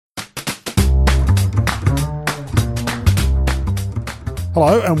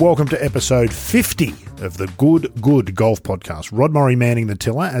Hello and welcome to episode 50 of the Good Golf Podcast. Rod Murray manning the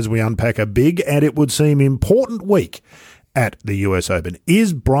tiller as we unpack a big and it would seem important week at the US Open.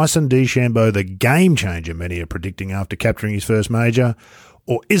 Is Bryson DeChambeau the game changer many are predicting after capturing his first major,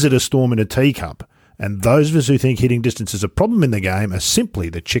 or is it a storm in a teacup? And those of us who think hitting distance is a problem in the game are simply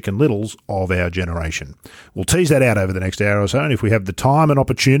the Chicken Littles of our generation. We'll tease that out over the next hour or so, and if we have the time and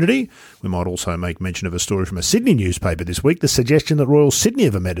opportunity, we might also make mention of a story from a Sydney newspaper this week, the suggestion that Royal Sydney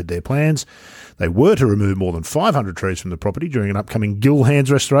have amended their plans. They were to remove more than 500 trees from the property during an upcoming Gilhands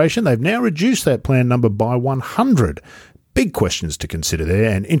restoration. They've now reduced that plan number by 100. Big questions to consider there,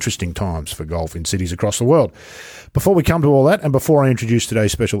 and interesting times for golf in cities across the world. Before we come to all that, and before I introduce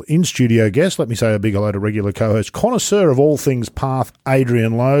today's special in-studio guest, let me say a big hello to regular co-host, connoisseur of all things path,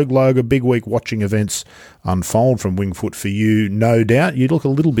 Adrian Logue. Logue, a big week watching events unfold from Wingfoot for you, no doubt. You look a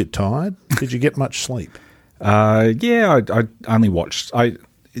little bit tired. Did you get much sleep? I only watched...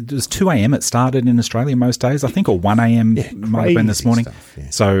 It was 2 a.m. it started in Australia most days, I think, or 1 a.m. might have been this morning. Stuff, yeah.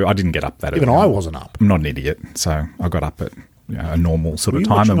 So I didn't get up that early. Even I wasn't up. I'm not an idiot, so I got up at a normal sort of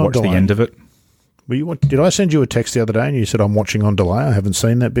time and watched the end of it. Did I send you a text the other day and you said I'm watching on delay? I haven't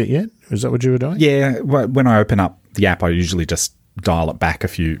seen that bit yet. Is that what you were doing? Yeah. When I open up the app, I usually just dial it back a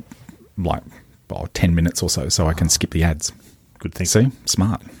few, 10 minutes or so I can skip the ads. Good thing. See?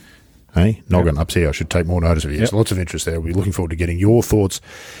 Smart. Hey, noggin up here. I should take more notice of you. Yep. There's lots of interest there. We're looking forward to getting your thoughts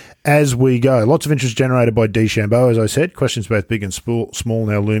as we go. Lots of interest generated by DeChambeau, as I said. Questions both big and small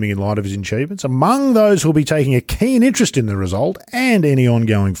now looming in light of his achievements. Among those who will be taking a keen interest in the result and any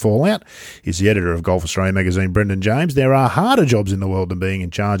ongoing fallout is the editor of Golf Australia magazine, Brendan James. There are harder jobs in the world than being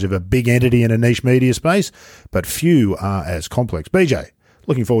in charge of a big entity in a niche media space, but few are as complex. BJ,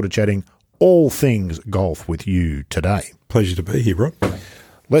 looking forward to chatting all things golf with you today. Pleasure to be here, Rob.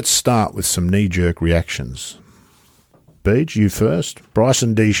 Let's start with some knee-jerk reactions. Beach, you first.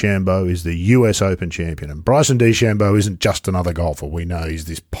 Bryson DeChambeau is the US Open champion, and Bryson DeChambeau isn't just another golfer. We know he's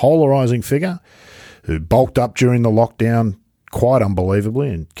this polarising figure who bulked up during the lockdown quite unbelievably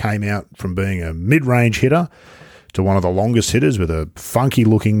and came out from being a mid-range hitter to one of the longest hitters with a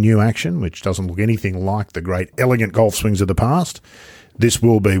funky-looking new action, which doesn't look anything like the great elegant golf swings of the past. This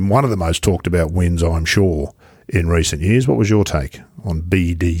will be one of the most talked about wins, I'm sure, in recent years. What was your take on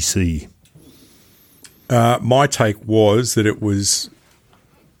BDC? My take was that it was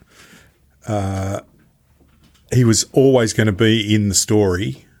he was always going to be in the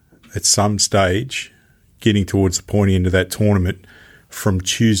story at some stage, getting towards the pointy end of that tournament from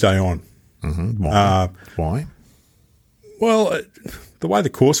Tuesday on. Mm-hmm. Why? Well, the way the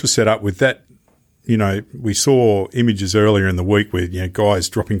course was set up with that, we saw images earlier in the week where guys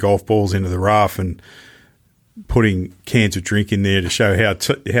dropping golf balls into the rough and putting cans of drink in there to show how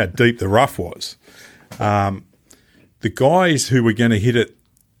deep the rough was. The guys who were going to hit it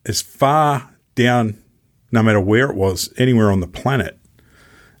as far down, no matter where it was, anywhere on the planet,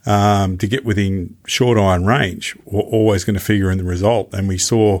 to get within short iron range, were always going to figure in the result. And we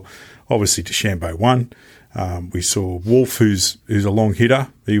saw, obviously, DeChambeau won. We saw Wolf, who's a long hitter.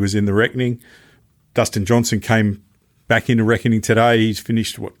 He was in the reckoning. Dustin Johnson came back into reckoning today. He's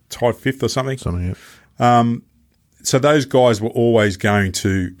finished, tied fifth or something? Something, yeah. So those guys were always going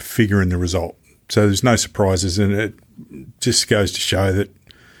to figure in the result. So there's no surprises, and it just goes to show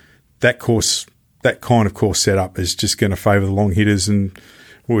that kind of course setup is just going to favour the long hitters. And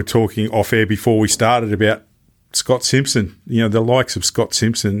we were talking off air before we started about Scott Simpson, the likes of Scott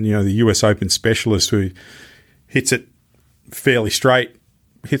Simpson, the US Open specialist who hits it fairly straight,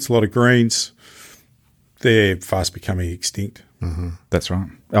 hits a lot of greens. They're fast becoming extinct. Mm-hmm. That's right.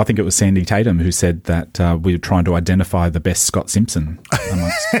 I think it was Sandy Tatum who said that we were trying to identify the best Scott Simpson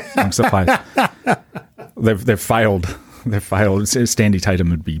amongst the players. They've failed. They've failed. Sandy Tatum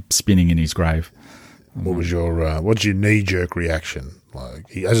would be spinning in his grave. What was what's your knee-jerk reaction?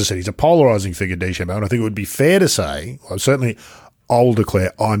 As I said, he's a polarising figure, DeChambeau, and I think it would be fair to say, I'll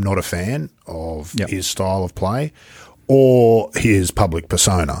declare I'm not a fan of his style of play or his public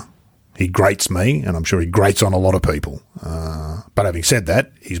persona. He grates me, and I'm sure he grates on a lot of people. But having said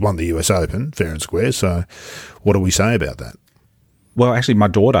that, he's won the US Open, fair and square, so what do we say about that? Well, actually, my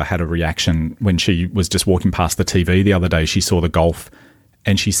daughter had a reaction when she was just walking past the TV the other day. She saw the golf,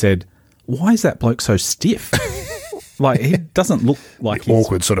 and she said, "Why is that bloke so stiff?" He doesn't look like he's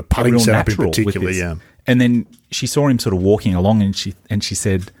awkward sort of putting setup in particular, yeah. And then she saw him sort of walking along, and she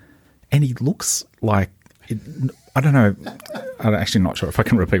said, and he looks like I don't know. I'm actually not sure if I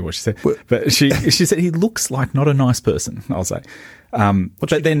can repeat what she said, but she said he looks like not a nice person. I'll say.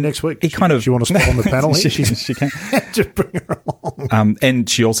 But then next week, he kind of. Do you want to spot on the panel? she can. Just bring her along. And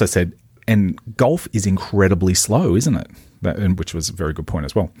she also said, and golf is incredibly slow, isn't it? which was a very good point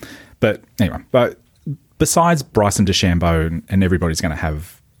as well. But anyway, besides Bryson DeChambeau, and everybody's going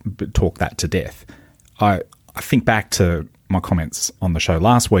to talk that to death, I think back to my comments on the show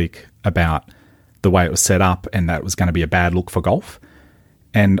last week about the way it was set up and that it was going to be a bad look for golf.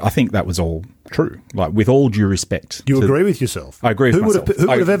 And I think that was all true. Like, with all due respect. You agree with yourself? I agree with myself. Who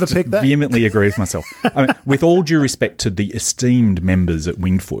would have ever picked that? Vehemently agree with myself. I mean, with all due respect to the esteemed members at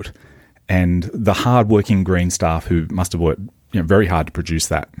Winged and the hard-working green staff who must have worked very hard to produce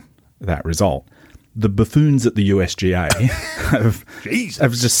that result, the buffoons at the USGA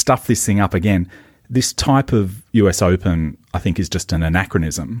have just stuffed this thing up again. This type of US Open, I think, is just an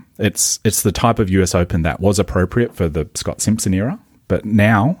anachronism. It's the type of US Open that was appropriate for the Scott Simpson era, but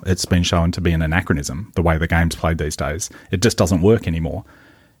now it's been shown to be an anachronism, the way the game's played these days. It just doesn't work anymore.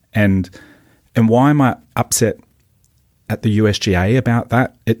 And why am I upset at the USGA about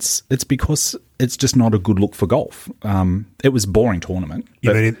that? It's because it's just not a good look for golf. It was a boring tournament.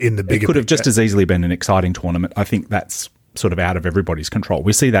 You mean in the bigger it could have just as easily been an exciting tournament. I think that's sort of out of everybody's control.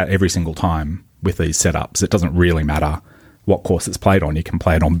 We see that every single time with these setups. It doesn't really matter what course it's played on. You can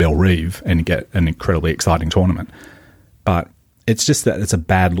play it on Belle Rive and get an incredibly exciting tournament. But it's just that it's a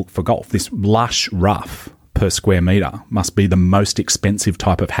bad look for golf. This lush rough per square metre must be the most expensive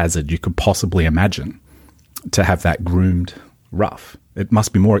type of hazard you could possibly imagine, to have that groomed rough. It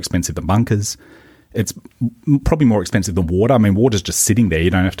must be more expensive than bunkers. It's probably more expensive than water. I mean, water's just sitting there.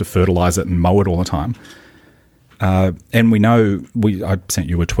 You don't have to fertilise it and mow it all the time. And we know, I sent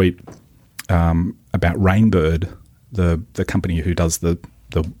you a tweet about Rainbird, the company who does the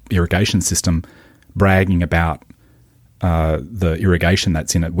irrigation system, bragging about the irrigation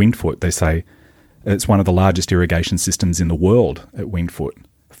that's in at Winged. They say it's one of the largest irrigation systems in the world at Winged.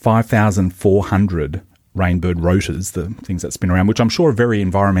 5,400 Rainbird rotors, the things that spin around, which I'm sure are very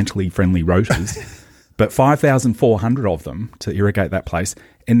environmentally friendly rotors, but 5,400 of them to irrigate that place.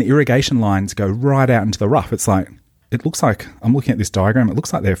 And the irrigation lines go right out into the rough. It looks like, I'm looking at this diagram, it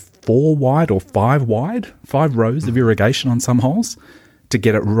looks like they're 4 wide or 5 wide, 5 rows of irrigation on some holes to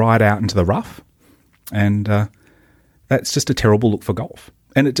get it right out into the rough. And that's just a terrible look for golf.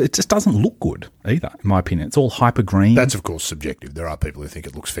 And it just doesn't look good either, in my opinion. It's all hyper green. That's, of course, subjective. There are people who think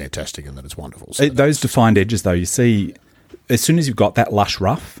it looks fantastic and that it's wonderful. So those defined edges, though, you see, as soon as you've got that lush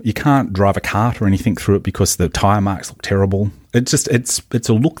rough, you can't drive a cart or anything through it because the tyre marks look terrible. It's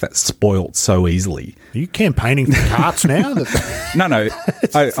a look that's spoilt so easily. Are you campaigning for carts now? No.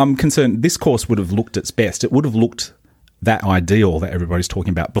 I'm concerned. This course would have looked its best. It would have looked that ideal that everybody's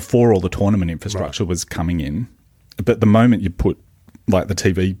talking about before all the tournament infrastructure was coming in. But the moment you put like the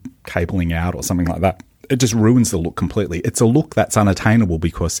TV cabling out or something like that, it just ruins the look completely. It's a look that's unattainable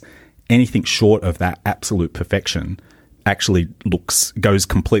because anything short of that absolute perfection actually goes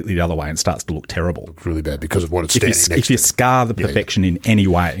completely the other way and starts to look terrible. Looks really bad because of what it's standing next to. If you scar the perfection in any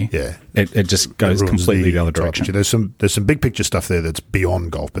way, it just goes completely the other direction. There's some big picture stuff there that's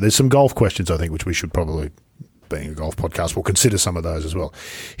beyond golf, but there's some golf questions I think which we should probably, being a golf podcast, we'll consider some of those as well.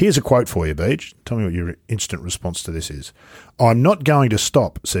 Here's a quote for you, Beach. Tell me what your instant response to this is. "I'm not going to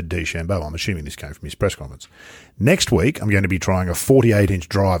stop," said DeChambeau. I'm assuming this came from his press conference. "Next week, I'm going to be trying a 48-inch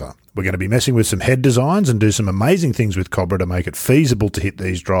driver. We're going to be messing with some head designs and do some amazing things with Cobra to make it feasible to hit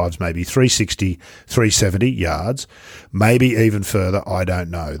these drives maybe 360, 370 yards, maybe even further, I don't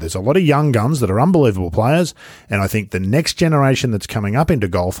know. There's a lot of young guns that are unbelievable players, and I think the next generation that's coming up into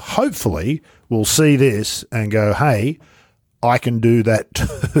golf hopefully will see this and go, hey, I can do that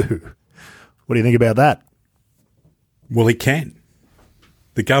too." What do you think about that? Well, he can.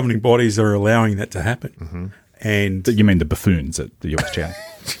 The governing bodies are allowing that to happen. Mm-hmm. And you mean the buffoons at the USGA?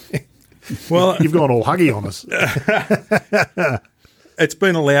 Well, you've gone all huggy on us. It's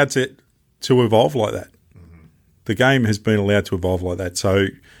been allowed to evolve like that. Mm-hmm. The game has been allowed to evolve like that. So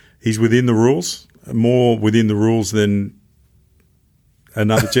he's within the rules, more within the rules than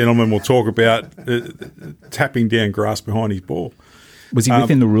another gentleman will talk about tapping down grass behind his ball. Was he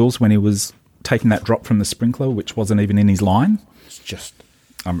within the rules when he was taking that drop from the sprinkler, which wasn't even in his line? It's just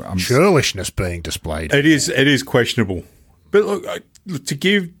churlishness being displayed. It is questionable. But look, to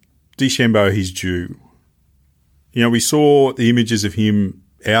give DeChambeau his due, we saw the images of him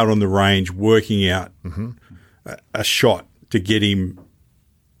out on the range working out a shot to get him,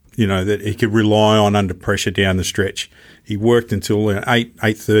 that he could rely on under pressure down the stretch. He worked until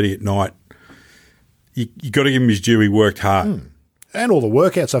 8:30 at night. You got to give him his due. He worked hard. And all the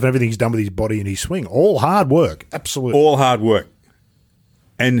workout stuff and everything he's done with his body and his swing. All hard work. Absolutely. All hard work.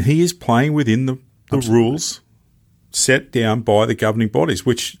 And he is playing within the rules set down by the governing bodies,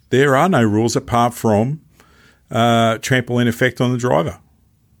 which there are no rules apart from trampoline effect on the driver.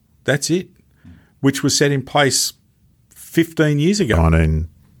 That's it, which was set in place 15 years ago. 19,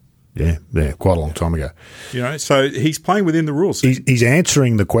 quite a long time ago. So he's playing within the rules. He's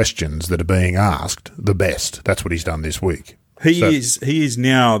answering the questions that are being asked the best. That's what he's done this week. He's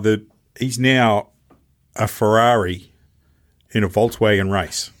now a Ferrari in a Volkswagen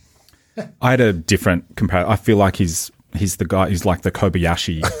race. I had a different comparison. I feel like he's the guy. He's like the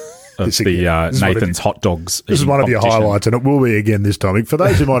Kobayashi of Nathan's hot dogs. This is one of your highlights, and it will be again this time. For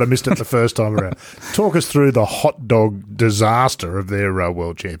those who might have missed it the first time around, talk us through the hot dog disaster of their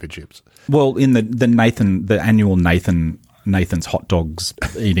World Championships. Well, in the annual Nathan's hot dogs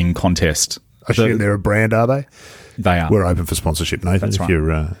eating contest. I assume they're a brand, are they? They are. We're open for sponsorship, Nathan. That's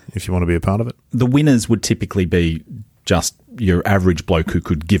right. If you want to be a part of it. The winners would typically be just your average bloke who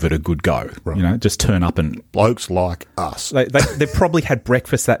could give it a good go. Right. Just turn up and blokes like us. They probably had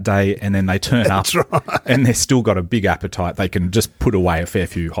breakfast that day, and then they turn up, and they've still got a big appetite. They can just put away a fair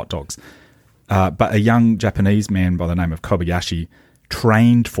few hot dogs. But a young Japanese man by the name of Kobayashi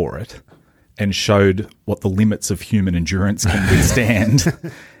trained for it and showed what the limits of human endurance can withstand.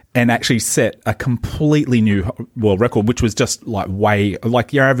 And actually set a completely new world record, which was just like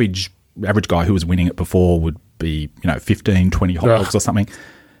your average guy who was winning it before would be 15, 20 hot dogs or something.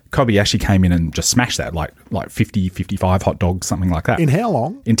 Kobayashi came in and just smashed that, like 50, 55 hot dogs, something like that. In how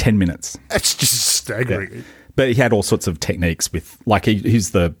long? In 10 minutes. That's just staggering. Yeah. But he had all sorts of techniques with, like he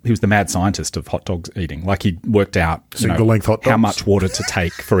was the mad scientist of hot dogs eating. Like he worked out single-length hot dogs, how much water to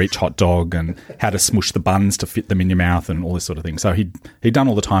take for each hot dog and how to smush the buns to fit them in your mouth and all this sort of thing. So he'd done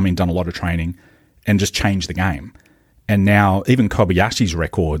all the timing, done a lot of training, and just changed the game. And now even Kobayashi's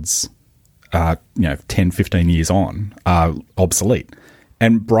records, 10, 15 years on, are obsolete.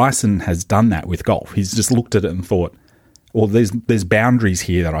 And Bryson has done that with golf. He's just looked at it and thought, well, there's boundaries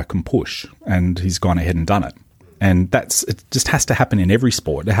here that I can push, and he's gone ahead and done it. And it just has to happen in every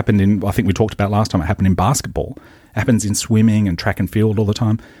sport. It happened in, I think we talked about last time, it happened in basketball. It happens in swimming and track and field all the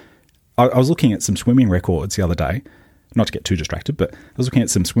time. I was looking at some swimming records the other day, not to get too distracted, but I was looking at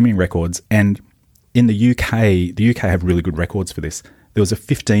some swimming records, and in the UK have really good records for this. There was a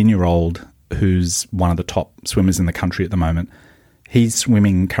 15-year-old who's one of the top swimmers in the country at the moment. He's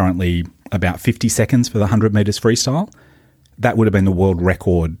swimming currently about 50 seconds for the 100 metres freestyle. That would have been the world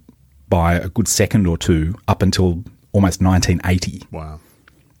record by a good second or two up until almost 1980. Wow.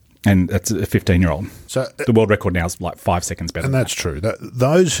 And that's a 15-year-old. So the world record now is like 5 seconds better. And that's true.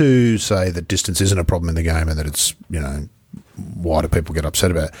 Those who say that distance isn't a problem in the game and that it's, why do people get upset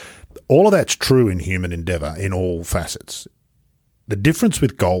about it? All of that's true in human endeavour in all facets. The difference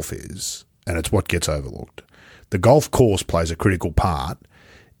with golf is, and it's what gets overlooked, the golf course plays a critical part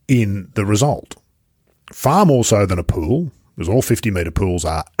in the result. Far more so than a pool, because all 50-metre pools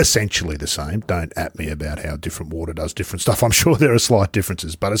are essentially the same. Don't at me about how different water does different stuff. I'm sure there are slight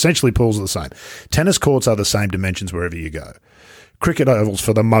differences, but essentially pools are the same. Tennis courts are the same dimensions wherever you go. Cricket ovals,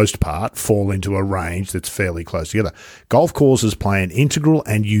 for the most part, fall into a range that's fairly close together. Golf courses play an integral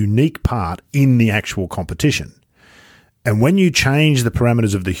and unique part in the actual competition. And when you change the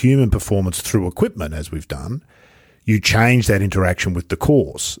parameters of the human performance through equipment, as we've done, you change that interaction with the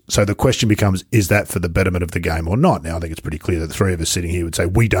course. So the question becomes, is that for the betterment of the game or not? Now, I think it's pretty clear that the three of us sitting here would say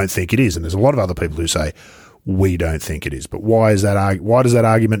we don't think it is, and there's a lot of other people who say we don't think it is. But why does that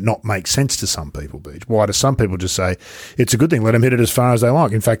argument not make sense to some people, Beach? Why do some people just say it's a good thing, let them hit it as far as they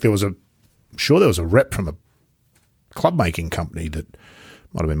like? In fact, there was a rep from a club-making company that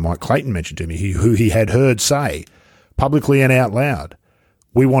might have been Mike Clayton mentioned to me, who he had heard say publicly and out loud,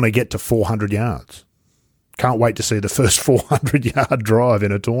 we want to get to 400 yards. Can't wait to see the first 400-yard drive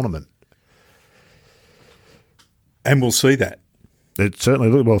in a tournament. And we'll see that. It certainly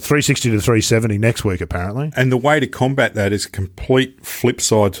looks, 360 to 370 next week, apparently. And the way to combat that is a complete flip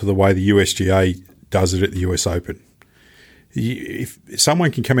side to the way the USGA does it at the US Open. If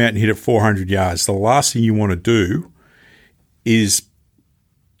someone can come out and hit it 400 yards, the last thing you want to do is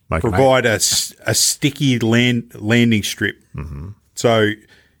provide a sticky landing strip. Mm-hmm. So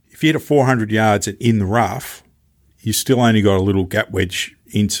if you hit it 400 yards and in the rough, you still only got a little gap wedge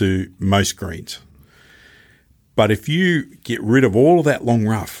into most greens. But if you get rid of all of that long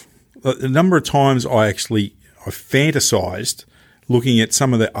rough, the number of times I fantasized looking at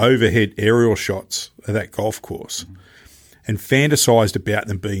some of the overhead aerial shots of that golf course and fantasized about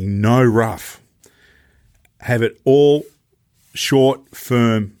them being no rough, have it all short,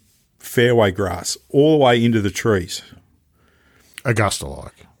 firm, fairway grass, all the way into the trees.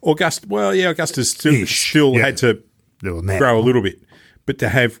 Augusta-like. Augusta's still had to grow a little bit. But to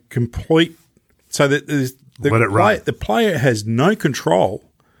have complete – so that the player has no control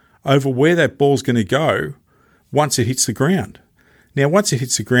over where that ball's going to go once it hits the ground. Now, once it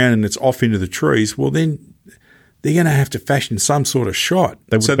hits the ground and it's off into the trees, well, then they're going to have to fashion some sort of shot.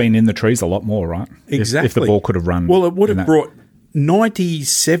 They would have been in the trees a lot more, right? Exactly. If the ball could have run. Well, it would have brought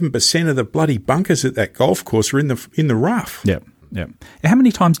 97% of the bloody bunkers at that golf course are in the rough. Yeah. How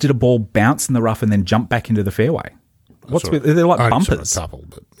many times did a ball bounce in the rough and then jump back into the fairway? They're like bumpers. A couple,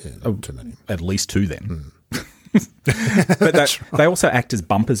 but not too many. At least two then. But they also act as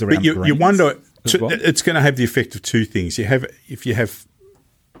bumpers around. But you wonder. Well. It's going to have the effect of two things. If you have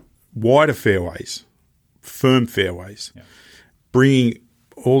wider fairways, firm fairways, bringing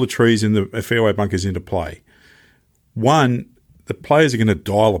all the trees in the fairway bunkers into play. One, the players are going to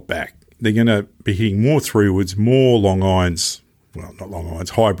dial it back. They're going to be hitting more 3-woods, more long irons. Well, not long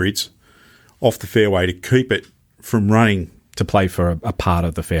irons, hybrids off the fairway to keep it from running. To play for a part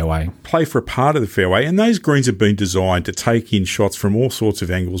of the fairway. And those greens have been designed to take in shots from all sorts of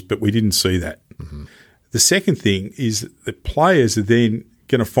angles, but we didn't see that. Mm-hmm. The second thing is that the players are then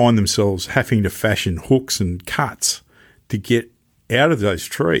going to find themselves having to fashion hooks and cuts to get out of those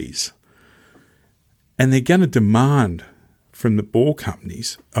trees. And they're going to demand from the ball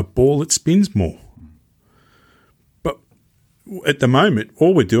companies a ball that spins more. But at the moment,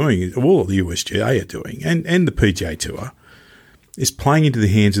 all the USGA are doing, and the PGA Tour, is playing into the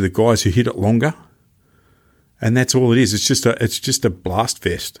hands of the guys who hit it longer, and that's all it is. It's just a blast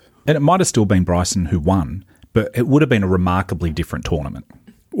fest. And it might have still been Bryson who won, but it would have been a remarkably different tournament.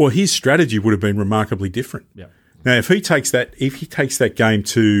 Well, his strategy would have been remarkably different. Yeah. Now, if he takes that game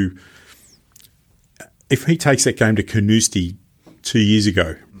to Carnoustie 2 years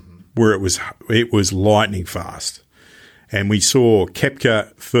ago, where it was lightning fast, and we saw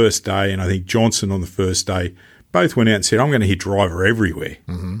Koepka first day, and I think Johnson on the first day. Both went out and said, I'm going to hit driver everywhere.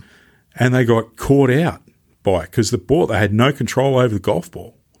 Mm-hmm. And they got caught out by it because they had no control over the golf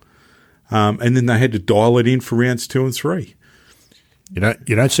ball. And then they had to dial it in for rounds 2 and 3. You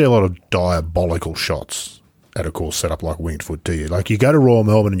don't see a lot of diabolical shots at a course set up like Winged Foot, do you? Like you go to Royal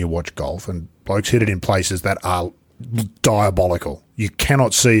Melbourne and you watch golf and blokes hit it in places that are diabolical. You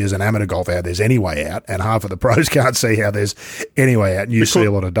cannot see as an amateur golfer how there's any way out, and half of the pros can't see how there's any way out, and you see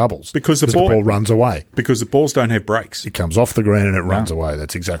a lot of doubles because the ball runs away. Because the balls don't have brakes. It comes off the green and it runs away.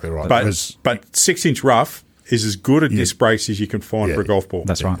 That's exactly right. But 6-inch rough is as good a disc brakes as you can find for a golf ball.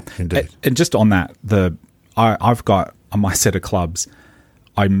 That's right. Indeed. And just on that, I've got on my set of clubs,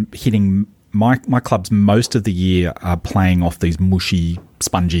 I'm hitting my clubs most of the year are playing off these mushy,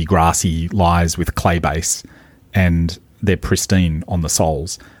 spongy, grassy lies with clay base, and they're pristine on the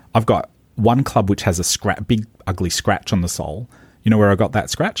soles. I've got one club which has a big, ugly scratch on the sole. You know where I got that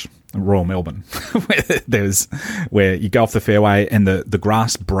scratch? Royal Melbourne, where you go off the fairway and the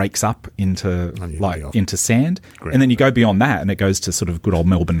grass breaks up into sand, and then you go beyond that and it goes to sort of good old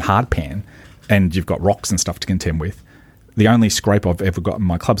Melbourne hardpan, and you've got rocks and stuff to contend with. The only scrape I've ever got in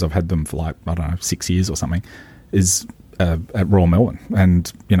my clubs, I've had them for 6 years or something, is at Royal Melbourne,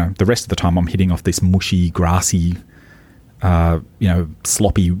 and the rest of the time I'm hitting off this mushy, grassy,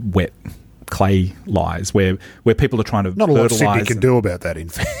 sloppy, wet clay lies where people are trying to not a lot Sydney can do about that in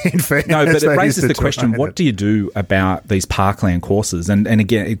fairness. No, but it raises the question, what do you do about these parkland courses? And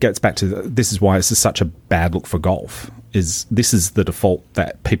again, it gets back to this is why this is such a bad look for golf. This is the default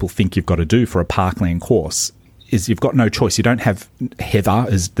that people think you've got to do for a parkland course, is you've got no choice. You don't have heather.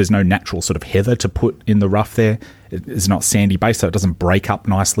 There's no natural sort of heather to put in the rough there. It's not sandy base, so it doesn't break up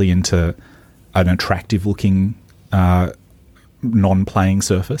nicely into an attractive looking non-playing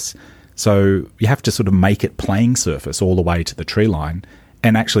surface. So you have to sort of make it playing surface all the way to the tree line.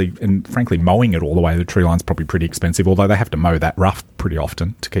 And frankly, mowing it all the way to the tree line is probably pretty expensive, although they have to mow that rough pretty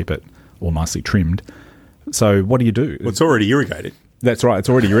often to keep it all nicely trimmed. So what do you do? Well, it's already irrigated. That's right. It's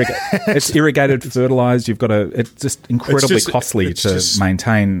already irrigated. It's irrigated, fertilised. It's just incredibly costly to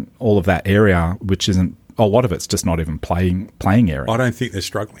maintain all of that area, which isn't a lot of it's just not even playing area. I don't think they're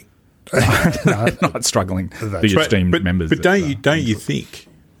struggling. No, not struggling. The esteemed members. But don't you think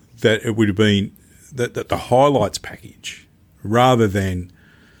that it would have been that the highlights package, rather than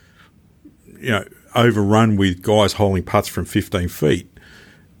overrun with guys holding putts from 15 feet,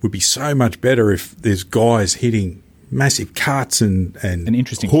 would be so much better if there's guys hitting massive cuts and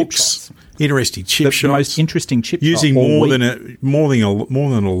interesting hooks, interesting chip shots. The most interesting chip using shot more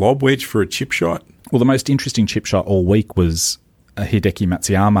than a lob wedge for a chip shot. Well, the most interesting chip shot all week was Hideki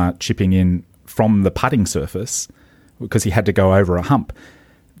Matsuyama chipping in from the putting surface because he had to go over a hump.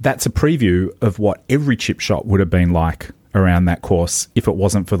 That's a preview of what every chip shot would have been like around that course if it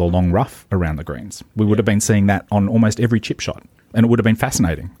wasn't for the long rough around the greens. We would have been seeing that on almost every chip shot, and it would have been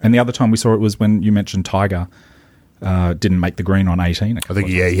fascinating. And the other time we saw it was when you mentioned Tiger didn't make the green on 18. I think,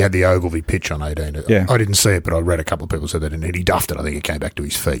 he had the Ogilvy pitch on 18. Yeah. I didn't see it, but I read a couple of people said that, and he duffed it. I think it came back to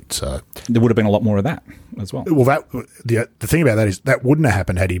his feet. So there would have been a lot more of that as well. Well, the thing about that is that wouldn't have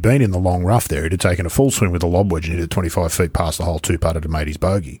happened had he been in the long rough there. He'd have taken a full swing with a lob wedge and hit it 25 feet past the hole, two-putted and made his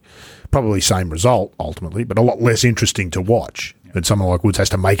bogey. Probably same result, ultimately, but a lot less interesting to watch. And someone like Woods has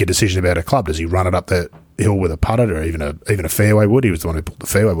to make a decision about a club. Does he run it up the hill with a putter or even a fairway wood? He was the one who pulled the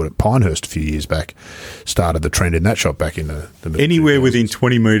fairway wood at Pinehurst a few years back, started the trend in that shot back in the middle. Anywhere within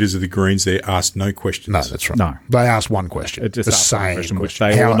 20 metres of the greens there, asked no questions. No, that's right. No. They asked one question. It just the asked same one question, which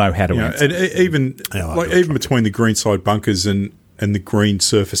question. they all know how to answer. And even between the greenside bunkers and the green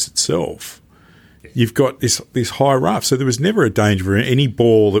surface itself, you've got this high rough. So there was never a danger for any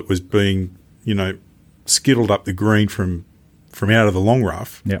ball that was being, skittled up the green from out of the long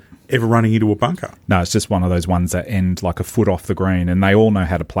rough, ever running into a bunker. No, it's just one of those ones that end like a foot off the green, and they all know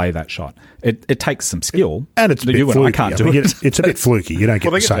how to play that shot. It takes some skill, and it's a bit fluky. I can't do it. It's a bit fluky. You don't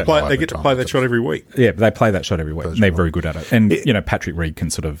get they get to play that shot every week. Yeah, they play that shot every week. And they're very good at it. And Patrick Reed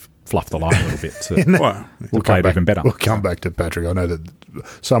can sort of fluff the line a little bit to play it even better. We'll come back to Patrick. I know that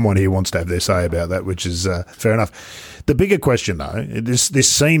someone here wants to have their say about that, which is fair enough. The bigger question, though, this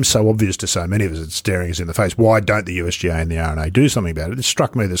seems so obvious to so many of us, it's staring us in the face. Why don't the USGA and the RNA do something about it? It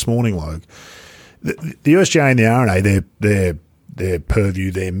struck me this morning, Logue. The USGA and the RNA, their purview,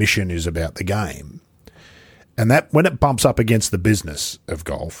 their mission is about the game. And that when it bumps up against the business of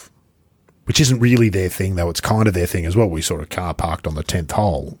golf, which isn't really their thing, though it's kind of their thing as well. We saw a car parked on the 10th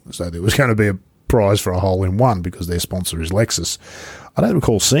hole, so there was going to be a prize for a hole in one because their sponsor is Lexus. I don't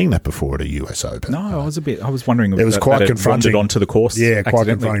recall seeing that before at a US Open. No, I was wondering. It was quite confronting onto the course. Yeah, quite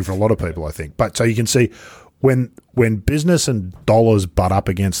confronting for a lot of people, I think. But so you can see when business and dollars butt up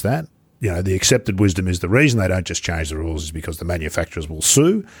against that, the accepted wisdom is the reason they don't just change the rules is because the manufacturers will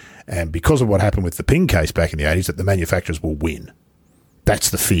sue, and because of what happened with the Ping case back in the 80s, that the manufacturers will win. That's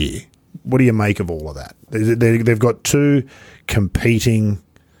the fear. What do you make of all of that? They've got two competing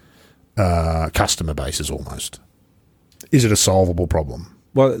customer bases almost. Is it a solvable problem?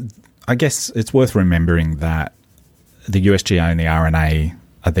 Well, I guess it's worth remembering that the USGA and the RNA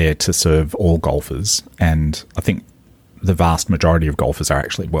are there to serve all golfers, and I think the vast majority of golfers are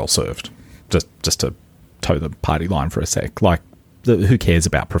actually well served. Just to toe the party line for a sec, like who cares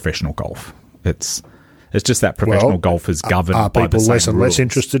about professional golf? It's just that professional golf is governed by the same rules. Are people less and less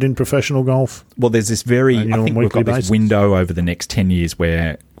interested in professional golf? Well, there's this I think we've got this window over the next 10 years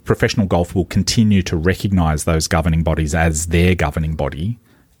where professional golf will continue to recognise those governing bodies as their governing body,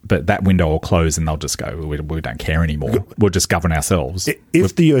 but that window will close and they'll just go, we don't care anymore. We'll just govern ourselves.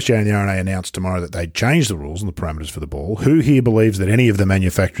 If the USGA and the RNA announced tomorrow that they'd change the rules and the parameters for the ball, who here believes that any of the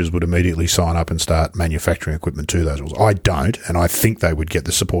manufacturers would immediately sign up and start manufacturing equipment to those rules? I don't, and I think they would get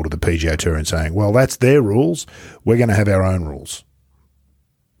the support of the PGA Tour in saying, well, that's their rules, we're going to have our own rules.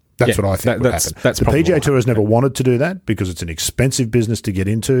 That's what I think would happen. The PGA Tour has never wanted to do that because it's an expensive business to get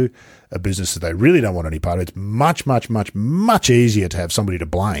into, a business that they really don't want any part of. It's much, much, much, much easier to have somebody to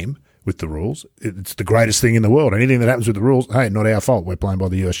blame with the rules. It's the greatest thing in the world. Anything that happens with the rules, hey, not our fault. We're playing by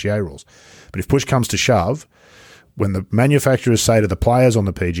the USGA rules. But if push comes to shove, when the manufacturers say to the players on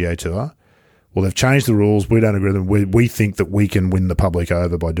the PGA Tour, well, they've changed the rules, we don't agree with them, we think that we can win the public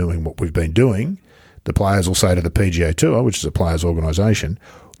over by doing what we've been doing, the players will say to the PGA Tour, which is a players' organisation,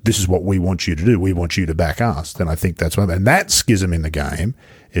 this is what we want you to do. We want you to back us. Then I think that's one. And that schism in the game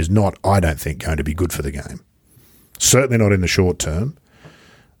is not, I don't think, going to be good for the game. Certainly not in the short term,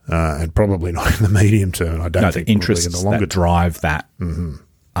 and probably not in the medium term. I don't think the interests in the longer that drive that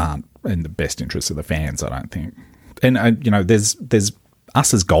aren't in the best interests of the fans, I don't think. And, there's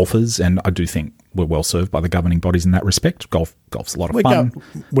us as golfers, and I do think we're well served by the governing bodies in that respect. Golf's a lot of fun.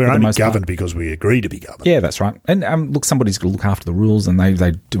 We're only governed because we agree to be governed. Yeah, that's right. And look, somebody's got to look after the rules, and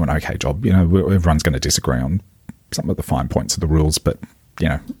they do an okay job. Everyone's going to disagree on some of the fine points of the rules, but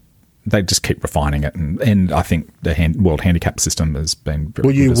they just keep refining it. And I think the World Handicap System has been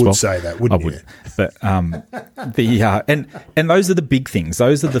very good as well. You would say that, wouldn't you? But and those are the big things.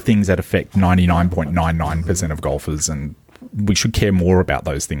 Those are the things that affect 99.99% of golfers, and we should care more about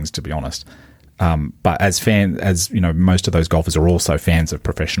those things, to be honest. But as most of those golfers are also fans of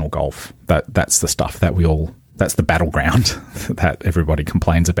professional golf. That's the stuff that that's the battleground that everybody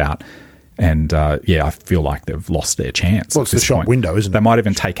complains about. And I feel like they've lost their chance. Well, it's the shop window, isn't it? They might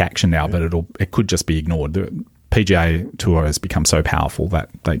even take action now, but it could just be ignored. The PGA Tour has become so powerful that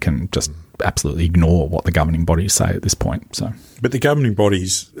they can just absolutely ignore what the governing bodies say at this point. So, but the governing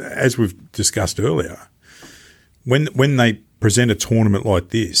bodies, as we've discussed earlier, when they present a tournament like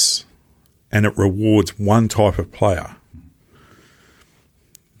this and it rewards one type of player,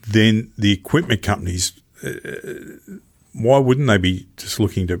 then the equipment companies why wouldn't they be just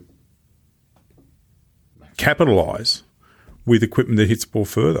looking to capitalise with equipment that hits the ball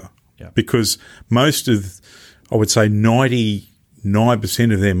further? Yeah. Because most of, I would say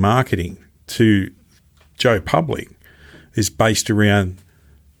 99% of their marketing to Joe Public is based around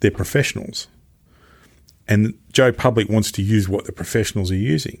their professionals. And Joe Public wants to use what the professionals are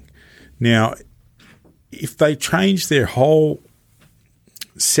using. Now, if they change their whole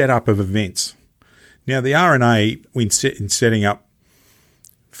setup of events, now the R&A in setting up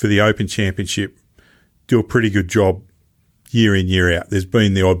for the Open Championship do a pretty good job year in, year out. There's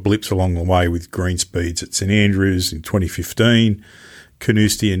been the odd blips along the way with green speeds at St Andrews in 2015,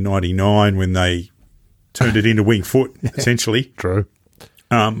 Carnoustie in 99 when they turned it into wing foot, essentially. True.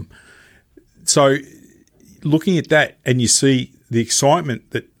 So looking at that and you see the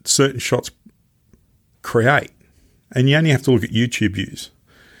excitement that certain shots create, and you only have to look at YouTube views.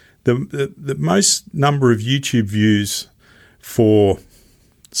 The most number of YouTube views for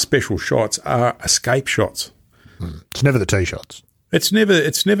special shots are escape shots. It's never the tee shots. It's never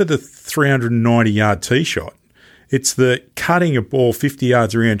the 390-yard tee shot. It's the cutting a ball 50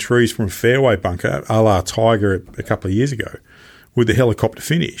 yards around trees from a fairway bunker, a la Tiger a couple of years ago, with the helicopter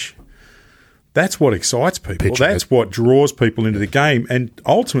finish. That's what excites people. That's what draws people into the game. And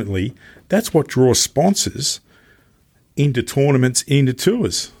ultimately, that's what draws sponsors into tournaments, into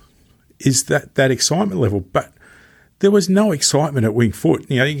tours, is that excitement level. But there was no excitement at Wing Foot.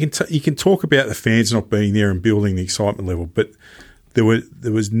 You know, you can talk about the fans not being there and building the excitement level, but there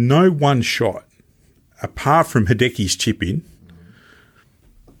was no one shot apart from Hideki's chip in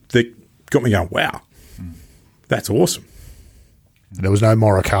that got me going, wow, that's awesome. There was no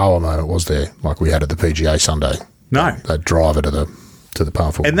Morikawa moment, was there, like we had at the PGA Sunday? No. That driver to the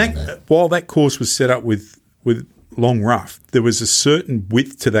par 4. And while that course was set up with long rough, there was a certain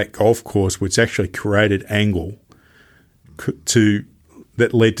width to that golf course which actually created angle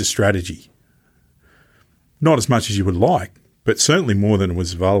that led to strategy. Not as much as you would like, but certainly more than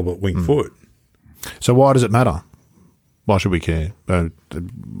was available at Wing Foot. So why does it matter? Why should we care?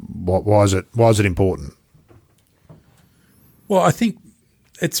 Why is it important? Well, I think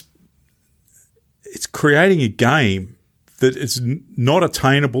it's creating a game that is not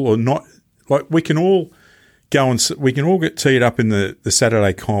attainable or not like we can all get teed up in the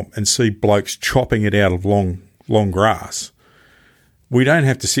Saturday comp and see blokes chopping it out of long grass. We don't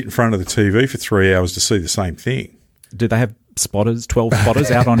have to sit in front of the TV for 3 hours to see the same thing. Do they have 12 spotters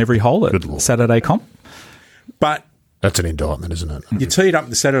out on every hole at Saturday comp? But that's an indictment, isn't it? You tee it up in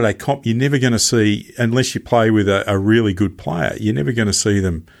the Saturday comp, you're never going to see, unless you play with a really good player, you're never going to see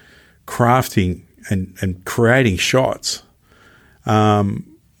them crafting and creating shots,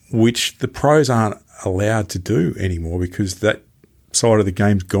 which the pros aren't allowed to do anymore because that side of the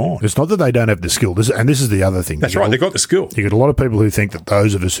game's gone. It's not that they don't have the skill. This is the other thing. That's right. They've got the skill. You get a lot of people who think that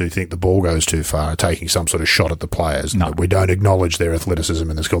those of us who think the ball goes too far are taking some sort of shot at the players. No. That we don't acknowledge their athleticism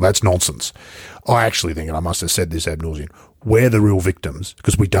and the skill. That's nonsense. I actually think, and I must have said this ad nauseum, we're the real victims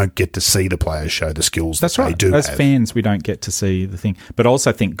because we don't get to see the players show the skills That's that right. they do As have. fans, we don't get to see the thing. But I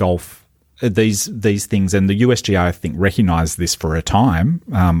also think golf, these things, and the USGA, I think, recognised this for a time.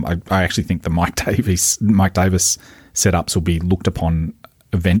 I actually think the Mike Davis setups will be looked upon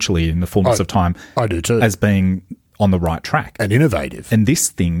eventually in the fullness of time. I do too. As being on the right track. And innovative. And this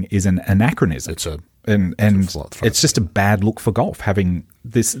thing is an anachronism. It's just a bad look for golf, having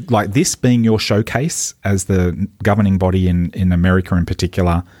this being your showcase as the governing body in America in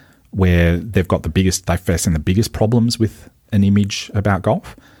particular, where they've got they're facing the biggest problems with an image about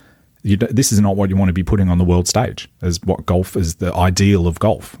golf. This is not what you want to be putting on the world stage as what golf is the ideal of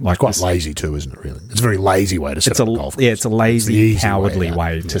golf. It's quite lazy too, isn't it, really? It's a very lazy way to set up a golf course. Yeah, it's a lazy, cowardly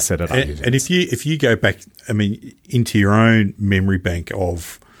way to set it up. And if you go back, into your own memory bank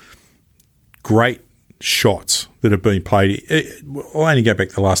of great shots that have been played, I'll only go back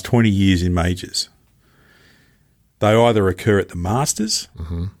the last 20 years in majors. They either occur at the Masters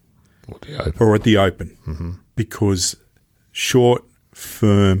or at the Open because short,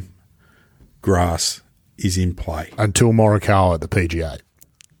 firm grass is in play. Until Morikawa at the PGA.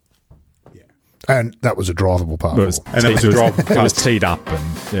 Yeah. And that was a drivable par. It was teed up and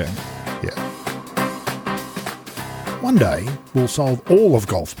yeah. One day, we'll solve all of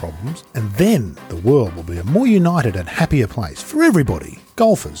golf's problems, and then the world will be a more united and happier place for everybody,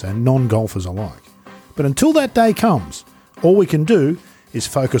 golfers and non-golfers alike. But until that day comes, all we can do is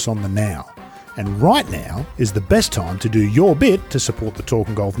focus on the now. And right now is the best time to do your bit to support the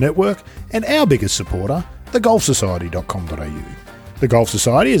Talking Golf Network and our biggest supporter, thegolfsociety.com.au. The Golf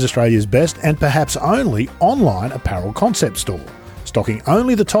Society is Australia's best and perhaps only online apparel concept store, stocking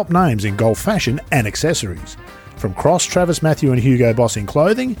only the top names in golf fashion and accessories. From Cross, Travis Matthew and Hugo Boss in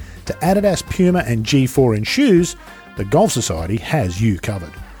clothing to Adidas, Puma and G4 in shoes, the Golf Society has you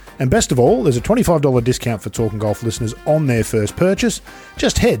covered. And best of all, there's a $25 discount for Talking Golf listeners on their first purchase.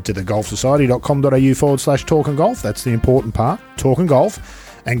 Just head to thegolfsociety.com.au/talkinggolf. That's the important part, Talking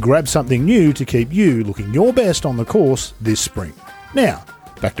Golf, and grab something new to keep you looking your best on the course this spring. Now,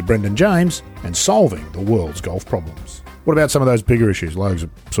 back to Brendan James and solving the world's golf problems. What about some of those bigger issues? Logs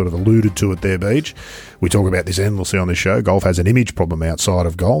have sort of alluded to it there, Beach. We talk about this endlessly on this show. Golf has an image problem outside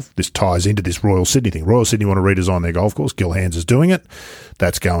of golf. This ties into this Royal Sydney thing. Royal Sydney want to redesign their golf course. Gil Hands is doing it.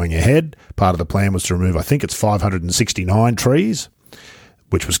 That's going ahead. Part of the plan was to remove, I think it's 569 trees,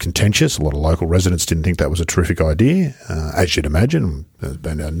 which was contentious. A lot of local residents didn't think that was a terrific idea. As you'd imagine, there's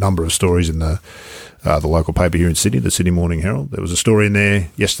been a number of stories in the local paper here in Sydney, the Sydney Morning Herald. There was a story in there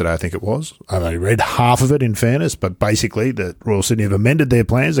yesterday, I think it was. I've only read half of it, in fairness, but basically the Royal Sydney have amended their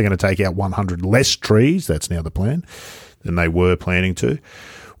plans. They're going to take out 100 less trees. That's now the plan than they were planning to.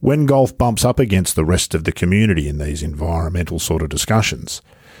 When golf bumps up against the rest of the community in these environmental sort of discussions,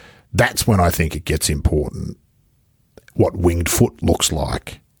 that's when I think it gets important what winged foot looks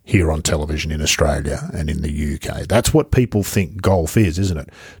like here on television in Australia and in the UK. That's what people think golf is, isn't it?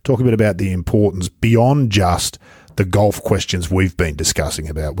 Talk a bit about the importance beyond just the golf questions we've been discussing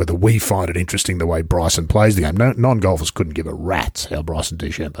about whether we find it interesting the way Bryson plays the game. Non-golfers couldn't give a rat's how Bryson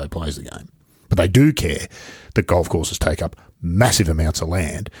DeChambeau plays the game. But they do care that golf courses take up massive amounts of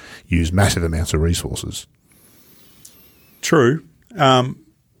land, use massive amounts of resources. True.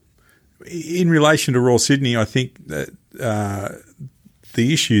 In relation to Royal Sydney, I think that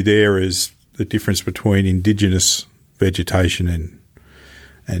the issue there is the difference between indigenous vegetation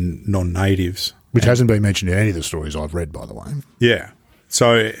and non-natives. Which hasn't been mentioned in any of the stories I've read, by the way. Yeah.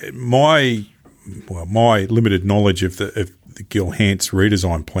 So my limited knowledge of the Gil Hance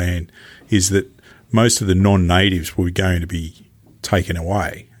redesign plan is that most of the non-natives were going to be taken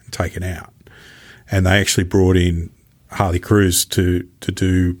away, taken out. And they actually brought in Harley Cruz to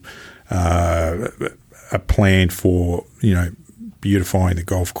do a plan for, beautifying the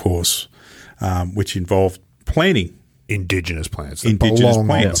golf course, which involved planting. Indigenous plants that belong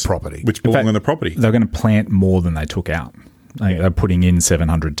on the property. Which belong on the property. They're going to plant more than they took out. They're putting in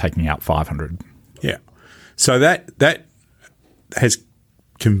 700, taking out 500. Yeah. So that has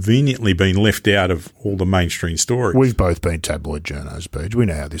conveniently been left out of all the mainstream stories. We've both been tabloid journos, Beach. We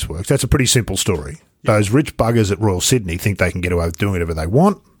know how this works. That's a pretty simple story. Yeah. Those rich buggers at Royal Sydney think they can get away with doing whatever they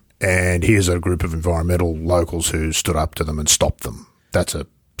want, and here's a group of environmental locals who stood up to them and stopped them. That's a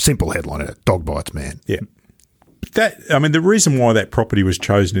simple headline. Dog bites man. Yeah. The reason why that property was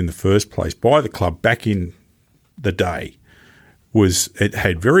chosen in the first place by the club back in the day was it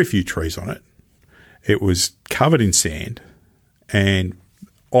had very few trees on it. It was covered in sand and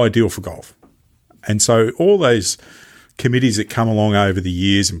ideal for golf. And so all those committees that come along over the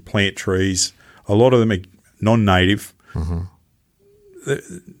years and plant trees, a lot of them are non-native. Mm-hmm.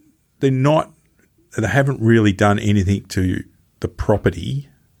 They haven't really done anything to the property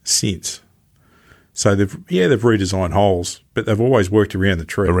since. So they've redesigned holes, but they've always worked around the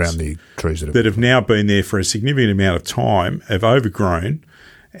trees. Around the trees that have now been there for a significant amount of time, have overgrown,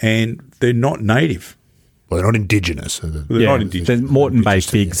 and they're not native. Well, they're not indigenous. They're not indigenous. There's Moreton Bay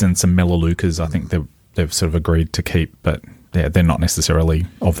figs and some Melaleucas I think they've sort of agreed to keep, but they're not necessarily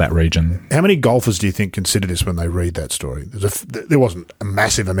of that region. How many golfers do you think consider this when they read that story? There wasn't a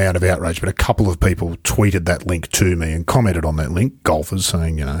massive amount of outrage, but a couple of people tweeted that link to me and commented on that link, golfers,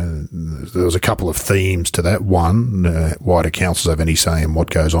 saying, there was a couple of themes to that. One, why do councils have any say in what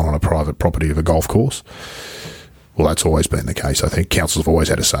goes on a private property of a golf course? Well, that's always been the case. I think councils have always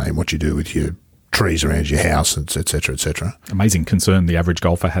had a say in what you do with your trees around your house, et cetera, et cetera. Amazing concern the average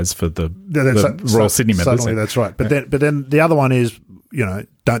golfer has for the Royal Sydney members. Suddenly, that's right. But then the other one is,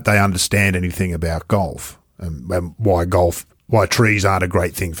 don't they understand anything about golf and why trees aren't a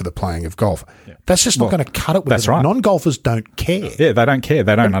great thing for the playing of golf? Yeah. That's just not going to cut it with that's right. Non-golfers don't care. Yeah, they don't care.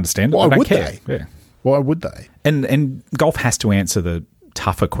 They don't understand it. Why they don't would care. they? Yeah. Why would they? And golf has to answer the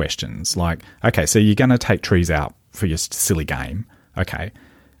tougher questions like, okay, so you're going to take trees out for your silly game. Okay.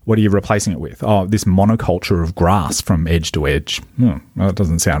 What are you replacing it with? Oh, this monoculture of grass from edge to edge. Well, it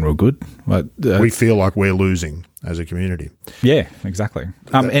doesn't sound real good. But, we feel like we're losing as a community. Yeah, exactly.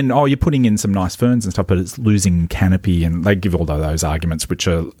 And you're putting in some nice ferns and stuff, but it's losing canopy, and they give all those arguments, which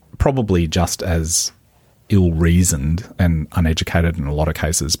are probably just as ill-reasoned and uneducated in a lot of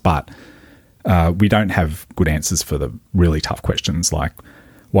cases. But we don't have good answers for the really tough questions like,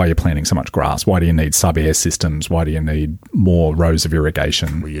 why are you planting so much grass? Why do you need sub-air systems? Why do you need more rows of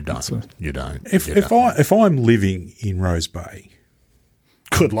irrigation? Well, you don't. You don't. If I'm living in Rose Bay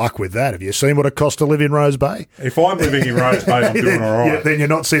Good luck with that. Have you seen what it costs to live in Rose Bay? If I'm living in Rose Bay, I'm doing all right. Then you're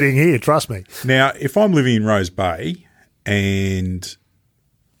not sitting here, trust me. Now, if I'm living in Rose Bay and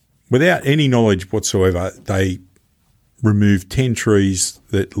without any knowledge whatsoever, they removed 10 trees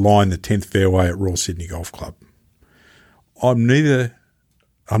that line the 10th fairway at Royal Sydney Golf Club, I'm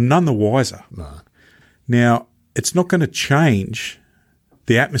none the wiser. No. Now, it's not going to change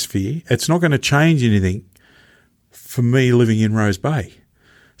the atmosphere. It's not going to change anything for me living in Rose Bay.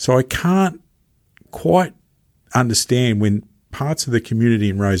 So I can't quite understand when parts of the community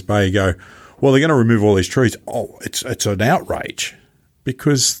in Rose Bay go, well, they're going to remove all these trees. Oh, it's an outrage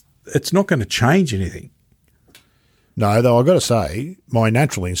because it's not going to change anything. No, though I've got to say, my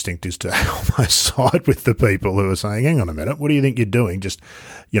natural instinct is to almost side with the people who are saying, hang on a minute, what do you think you're doing? Just,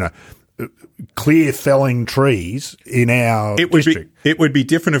 clear felling trees in our district. It would be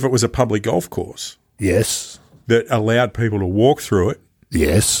different if it was a public golf course. Yes. That allowed people to walk through it.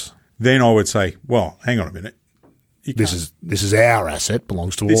 Yes. Then I would say, well, hang on a minute. This is our asset,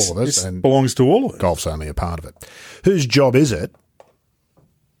 belongs to all of us. This and belongs to all of us. Golf's only a part of it. Whose job is it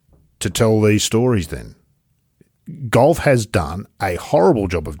to tell these stories then? Golf has done a horrible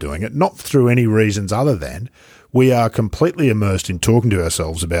job of doing it, not through any reasons other than we are completely immersed in talking to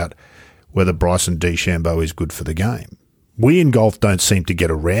ourselves about whether Bryson DeChambeau is good for the game. We in golf don't seem to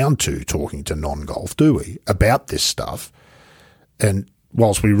get around to talking to non-golf, do we, about this stuff? And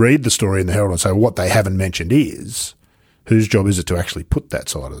whilst we read the story in the Herald and say what they haven't mentioned is, whose job is it to actually put that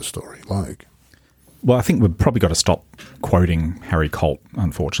side of the story? Like, well, I think we've probably got to stop quoting Harry Colt,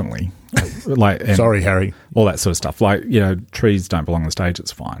 unfortunately. Sorry, Harry. All that sort of stuff. Trees don't belong on the stage,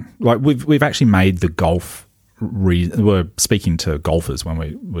 it's fine. We've actually made the golf we're speaking to golfers when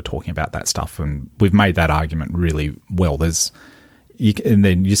we were talking about that stuff, and we've made that argument really well. And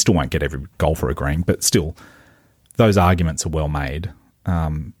then you still won't get every golfer agreeing, but still, those arguments are well made.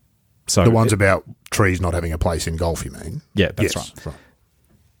 So the ones about trees not having a place in golf, you mean? Yeah, that's right.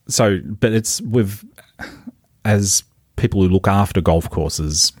 So, but as people who look after golf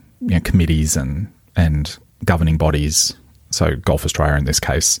courses, committees and governing bodies, so Golf Australia in this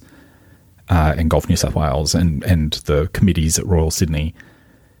case, and Golf New South Wales and the committees at Royal Sydney,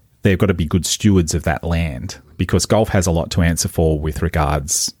 they've got to be good stewards of that land because golf has a lot to answer for with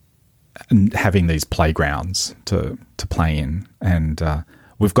regards having these playgrounds to play in. And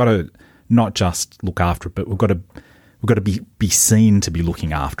we've got to not just look after it, but we've got to be seen to be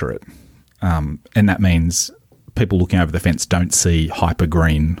looking after it. And that means people looking over the fence don't see hyper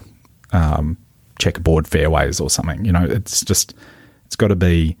green checkerboard fairways or something. It's got to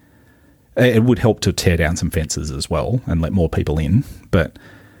be. It would help to tear down some fences as well and let more people in, but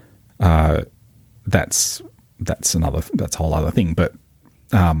that's a whole other thing. But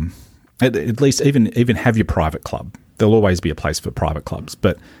at least even have your private club. There'll always be a place for private clubs,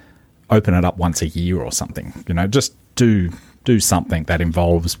 but open it up once a year or something. Just do something that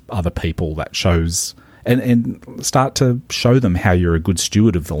involves other people that shows and start to show them how you're a good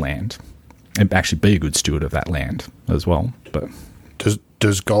steward of the land and actually be a good steward of that land as well. But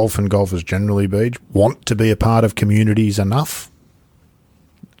Does golf and golfers generally, Beej, want to be a part of communities enough?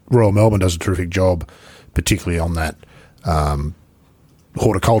 Royal Melbourne does a terrific job, particularly on that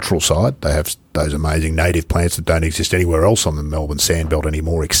horticultural side. They have those amazing native plants that don't exist anywhere else on the Melbourne Sandbelt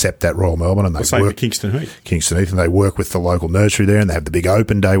anymore except that Royal Melbourne. And they same for Kingston Heath, and they work with the local nursery there, and they have the big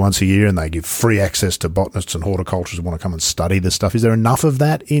open day once a year, and they give free access to botanists and horticulturists who want to come and study the stuff. Is there enough of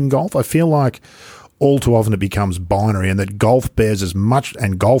that in golf? I feel like all too often it becomes binary, and that golf bears as much,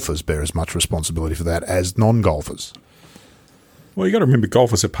 and golfers bear as much responsibility for that as non-golfers. Well, you got to remember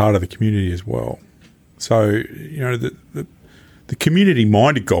golfers are part of the community as well. So, the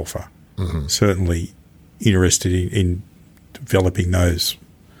community-minded golfer certainly interested in developing those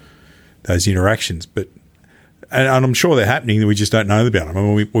interactions, but and I'm sure they're happening. We just don't know about them. I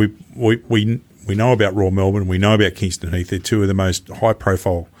mean, we know about Royal Melbourne. We know about Kingston Heath. They're two of the most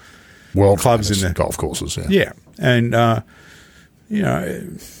high-profile world clubs in the golf courses. Yeah, and I'm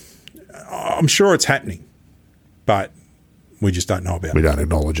sure it's happening, but we just don't know about it. We don't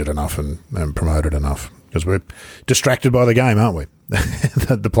acknowledge it enough and promote it enough because we're distracted by the game, aren't we?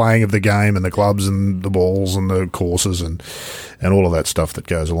 The playing of the game and the clubs and the balls and the courses and all of that stuff that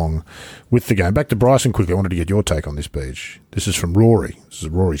goes along with the game. Back to Bryson quickly. I wanted to get your take on this, Beej. This is from Rory. This is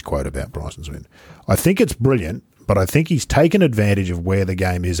Rory's quote about Bryson's win. I think it's brilliant, but I think he's taken advantage of where the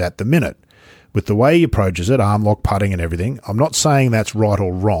game is at the minute. With the way he approaches it, arm lock, putting and everything, I'm not saying that's right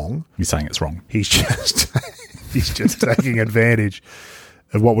or wrong. You're saying it's wrong. He's just taking advantage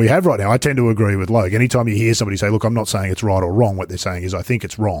of what we have right now. I tend to agree with Logue. Anytime you hear somebody say, look, I'm not saying it's right or wrong, what they're saying is I think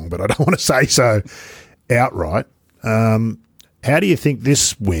it's wrong, but I don't want to say so outright. How do you think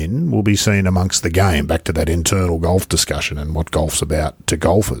this win will be seen amongst the game? Back to that internal golf discussion and what golf's about to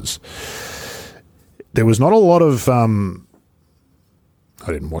golfers. There was not a lot of.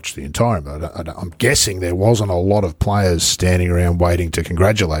 I didn't watch the entire, but I'm guessing there wasn't a lot of players standing around waiting to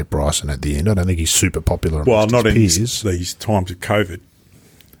congratulate Bryson at the end. I don't think he's super popular. Well, not in peers. these times of COVID.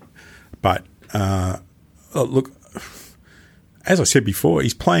 But look, as I said before,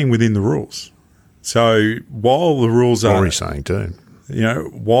 he's playing within the rules. So while the rules are, Rory's saying too,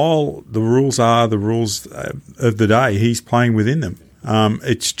 while the rules are the rules of the day, he's playing within them.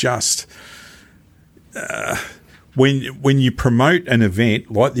 It's just. When you promote an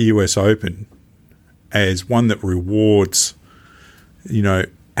event like the US Open as one that rewards,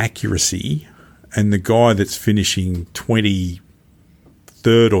 accuracy, and the guy that's finishing 23rd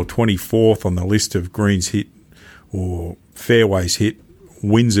or 24th on the list of greens hit or fairways hit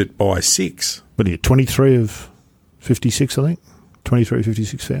wins it by 6. What are you, 23 of 56, I think? 23,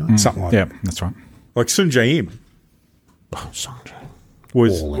 56 fairways? Something like Yeah, that. that's right. Like Sun Jae-im Oh, Sanjay.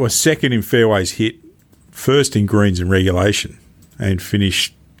 was second in fairways hit, first in greens in regulation, and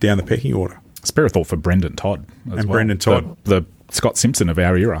finished down the pecking order. Spare a thought for Brendan Todd as And well. Brendan Todd. The Scott Simpson of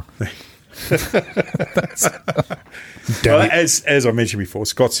our era. Well, as I mentioned before,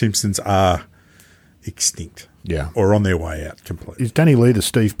 Scott Simpsons are extinct. Yeah. Or on their way out completely. Is Danny Lee the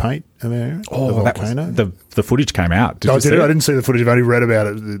Steve Pate of our era? The volcano? The footage came out. I you see it? didn't see the footage. I've only read about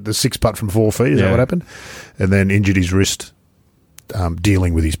it. The 6 putt from 4 feet. Is that Yeah. what happened? And then injured his wrist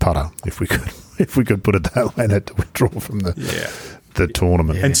dealing with his putter. If we could put it that way, and had to withdraw from the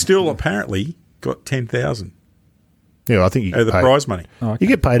tournament. And still apparently got 10,000 Yeah, I think you of get the paid. prize money. Oh, okay. You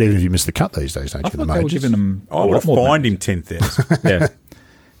get paid even if you miss the cut these days, don't I you? The thought they were majors. giving him I would have fined him 10,000. Yeah.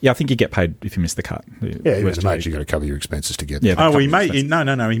 Yeah, I think you get paid if you miss the cut. Yeah, even the majors, you've got to cover your expenses to get Yeah, there. Oh, well, he made he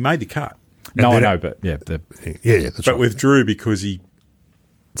made the cut, No, I then know, but yeah. Yeah, that's but right. withdrew because he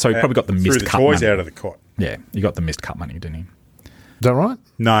So you probably got the threw missed the cut toys money. out of the cot. Yeah, you got the missed cut money, didn't you? Is that right?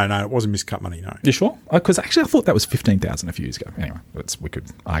 No, it wasn't miscut money. No, You sure? Because actually, I thought that was 15,000 a few years ago. Anyway, we could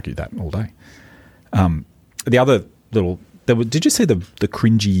argue that all day. The other little, did you see the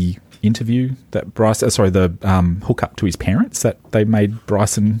cringy interview that the hookup to his parents that they made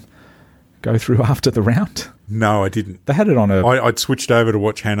Bryson go through after the round? no, I didn't. They had it on I'd switched over to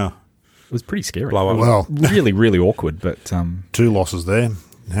watch Hannah it was pretty scary. blow up. Well, Really, really awkward. But 2 losses there.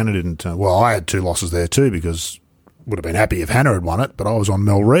 Hannah didn't. I had 2 losses there too because would have been happy if Hannah had won it, but I was on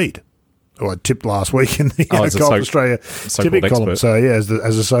Mel Reid, who I tipped last week in the as a Golf Australia so-called tipping column. expert. So yeah,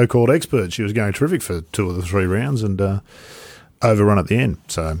 as a so-called expert, she was going terrific for 2 of the 3 rounds and overrun at the end.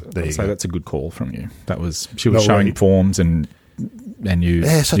 So there you so go. that's a good call from you. She was Mel showing Reid. forms and you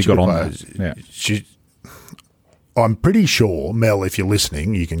Such you a got good on player. that. I'm pretty sure, Mel, if you're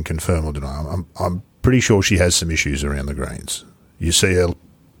listening, you can confirm or deny. I'm pretty sure she has some issues around the greens. You see her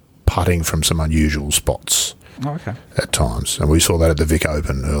putting from some unusual spots Oh, okay. at times. And we saw that at the Vic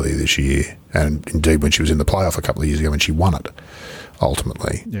Open earlier this year. And indeed when she was in the playoff a couple of years ago when she won it,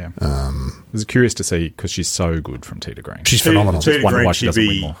 ultimately. Yeah. I was curious to see because she's so good from tee to green. She's phenomenal. Tee to wonder green, why she she'd doesn't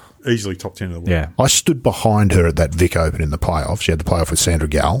win be more. easily top 10 of the world. Yeah. I stood behind her at that Vic Open in the playoff. She had the playoff with Sandra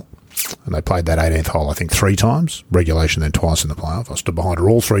Gall. And they played that 18th hole, I think, 3 times. Regulation, then twice in the playoff. I stood behind her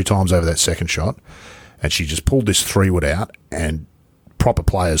all 3 times over that second shot. And she just pulled this 3-wood out and proper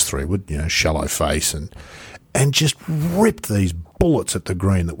players 3-wood, shallow face and just ripped these bullets at the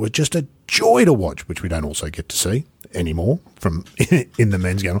green that were just a joy to watch, which we don't also get to see anymore from in the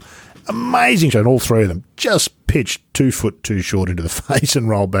men's game. Amazing shot. All 3 of them just pitched 2 foot too short into the face and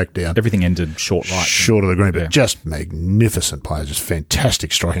rolled back down. Everything ended short right. Short of the green, but Yeah. just magnificent players, just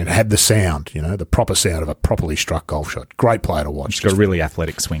fantastic striking. It had the sound, the proper sound of a properly struck golf shot. Great player to watch. She's got a really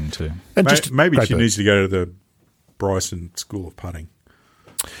athletic swing too. And just Maybe great she bird. needs to go to the Bryson School of Putting.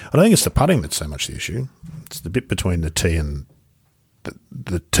 I don't think it's the putting that's so much the issue. It's the bit between the tee and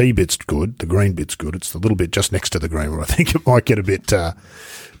the tee bit's good, the green bit's good. It's the little bit just next to the green where I think it might get a bit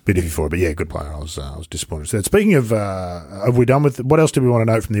iffy for it. But yeah, good player. I was disappointed. So speaking of, have we done with what else do we want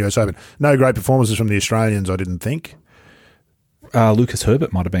to note from the US Open? No great performances from the Australians, I didn't think. Lucas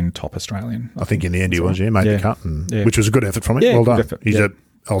Herbert might have been top Australian. I think in the end he was, made the cut, Yeah. which was a good effort from him. Yeah, well good done. effort. He's Yeah.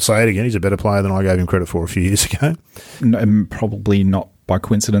 I'll say it again, he's a better player than I gave him credit for a few years ago. No, and probably not by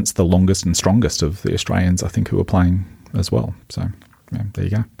coincidence the longest and strongest of the Australians, I think, who were playing as well. So yeah, there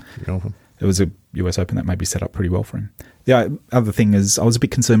you go. It was a US Open that maybe set up pretty well for him. The other thing is I was a bit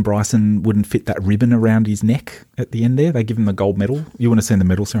concerned Bryson wouldn't fit that ribbon around his neck at the end there. They give him the gold medal. You want to see the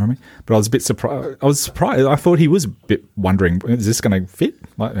medal ceremony? But I was a bit surprised. I was surprised. I thought he was a bit wondering, is this going to fit?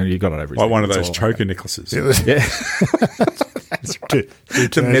 And you got it over his Like neck. one of It's those all choker necklaces. It was Yeah. two The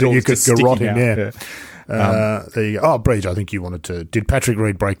turns medal and you could just garrot sticking him, out, yeah. There you go. Oh, Breach, I think you wanted to. Did Patrick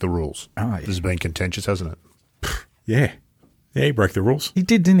Reed break the rules? Oh, yeah. This has been contentious, hasn't it? Yeah. Yeah, he broke the rules. He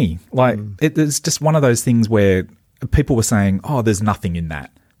did, didn't he? Like, it's just one of those things where people were saying, oh, there's nothing in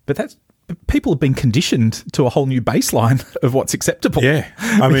that. But people have been conditioned to a whole new baseline of what's acceptable. Yeah.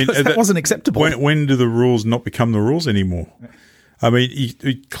 I mean, that wasn't acceptable. When do the rules not become the rules anymore? I mean,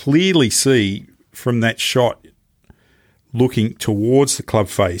 you clearly see from that shot looking towards the club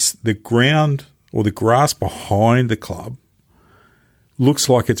face, the ground or the grass behind the club looks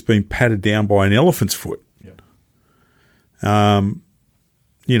like it's been patted down by an elephant's foot.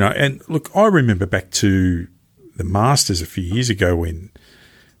 You know, and look, I remember back to the Masters a few years ago when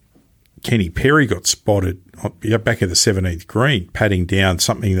Kenny Perry got spotted back at the 17th green, patting down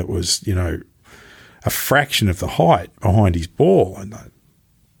something that was, you know, a fraction of the height behind his ball. And,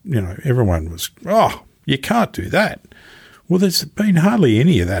 you know, everyone was, oh, you can't do that. Well, there's been hardly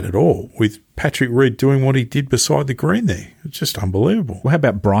any of that at all with Patrick Reed doing what he did beside the green there. It's just unbelievable. Well, how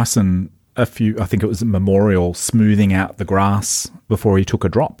about Bryson, I think it was a Memorial, smoothing out the grass before he took a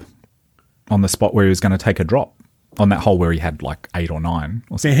drop on the spot where he was going to take a drop on that hole where he had like 8 or 9.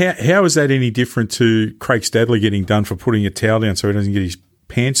 Or now, how is that any different to Craig Stadler getting done for putting a towel down so he doesn't get his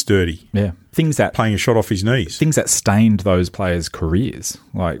pants dirty? Yeah. Things that playing a shot off his knees. Things that stained those players' careers.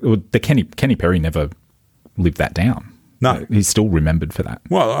 Like the Kenny Perry never lived that down. No. He's still remembered for that.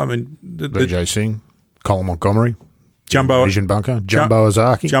 Well, I mean... BJ Singh, Colin Montgomery, Jumbo... Vision Bunker, Jumbo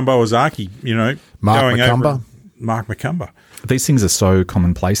Ozaki, you know... Mark McCumber. These things are so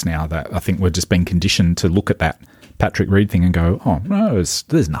commonplace now that I think we're just being conditioned to look at that Patrick Reed thing and go, oh, no,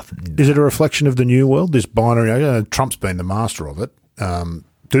 there's nothing. Is it a reflection of the new world, this binary? Trump's been the master of it.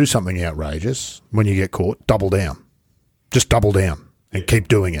 Do something outrageous. When you get caught, double down. Just double down and keep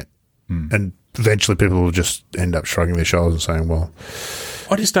doing it. And eventually people will just end up shrugging their shoulders and saying, well...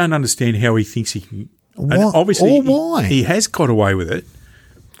 I just don't understand how he thinks he can... Why? And obviously, why? He has got away with it,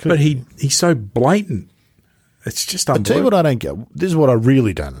 but he's so blatant. It's just unbelievable. I'll tell you what I don't get. This is what I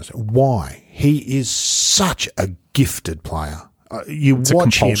really don't understand. Why? He is such a gifted player. It's a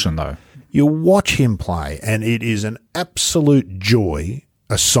compulsion, though. You watch him play, and it is an absolute joy,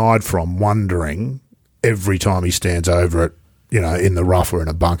 aside from wondering every time he stands over it, you know, in the rough or in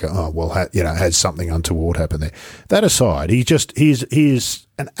a bunker, has something untoward happened there. That aside,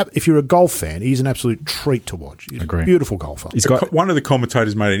 if you're a golf fan, he's an absolute treat to watch. He's a beautiful golfer. One of the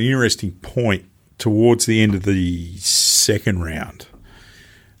commentators made an interesting point towards the end of the second round.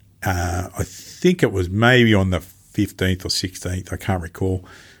 I think it was maybe on the 15th or 16th, I can't recall.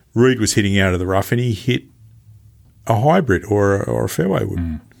 Reed was hitting out of the rough and he hit a hybrid or a fairway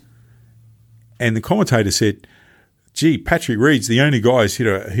wood. And the commentator said, gee, Patrick Reed's the only guy who's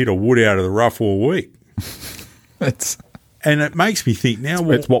hit a wood out of the rough all week. And it makes me think now.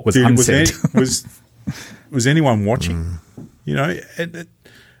 It's what was unsaid. Was anyone watching? You know,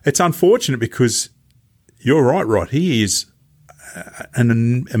 it's unfortunate because you're right, Rod. He is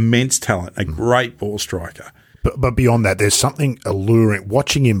an immense talent, a great ball striker. But beyond that, there's something alluring.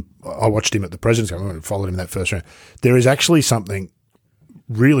 Watching him, I watched him at the President's Cup and followed him in that first round. There is actually something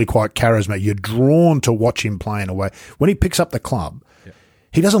really quite charismatic. You're drawn to watch him play in a way. When he picks up the club,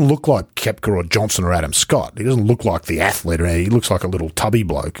 he doesn't look like Koepka or Johnson or Adam Scott. He doesn't look like the athlete. He looks like a little tubby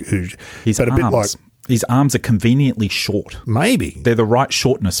bloke who's a bit like... His arms are conveniently short. Maybe. They're the right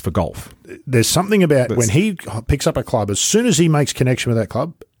shortness for golf. There's something about when he picks up a club, as soon as he makes connection with that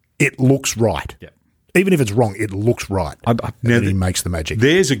club, it looks right. Yeah. Even if it's wrong, it looks right. Now he makes the magic.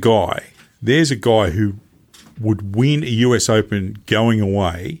 There's a guy who would win a US Open going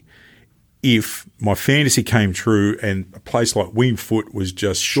away if my fantasy came true and a place like Wingfoot was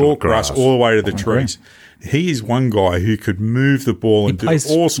just short grass all the way to the trees. He is one guy who could move the ball and do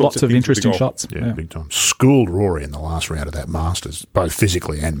all sorts of interesting shots. Yeah, big time. Schooled Rory in the last round of that Masters, both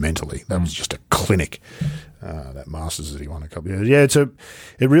physically and mentally. That was just a clinic. That Masters that he won a couple of years. Yeah,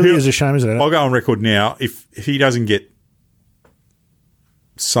 it really is a shame, isn't it? I'll go on record now. If he doesn't get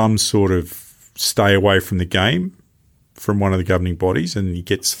some sort of stay away from the game from one of the governing bodies and he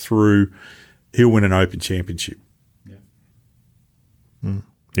gets through, he'll win an Open Championship. Yeah.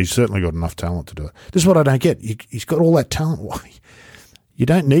 He's certainly got enough talent to do it. This is what I don't get. He's got all that talent. Why? You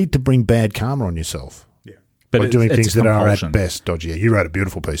don't need to bring bad karma on yourself. Yeah. By doing things that are at best dodgy. You wrote a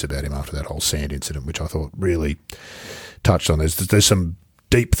beautiful piece about him after that whole sand incident, which I thought really touched on. There's some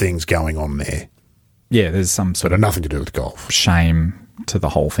deep things going on there. Yeah, there's some sort of nothing to do with golf. Shame to the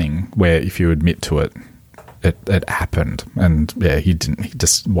whole thing, where if you admit to it, it happened, and he didn't. He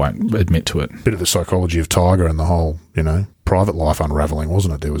just won't admit to it. Bit of the psychology of Tiger and the whole, private life unraveling,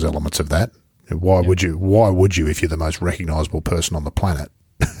 wasn't it? There was elements of that. Why would you, if you're the most recognisable person on the planet,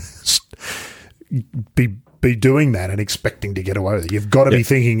 be doing that and expecting to get away with it. You've got to be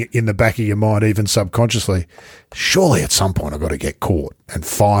thinking in the back of your mind, even subconsciously, surely at some point I've got to get caught and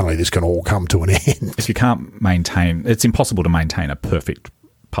finally this can all come to an end. If you can't maintain, it's impossible to maintain a perfect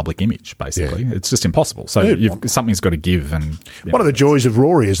public image, basically. It's just impossible. So something's got to give. And one of the joys of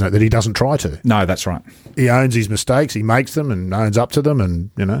Rory, isn't it, that he doesn't try to? No, that's right. He owns his mistakes, he makes them and owns up to them and,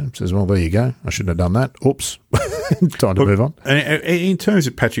 says, well, there you go. I shouldn't have done that. Oops. Time to move on. And in terms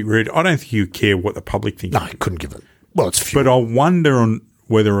of Patrick Reed, I don't think you care what the public thinks. No, he couldn't give it. Well, it's few. But I wonder on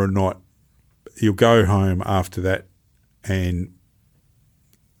whether or not you'll go home after that and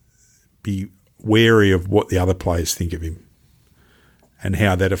be wary of what the other players think of him and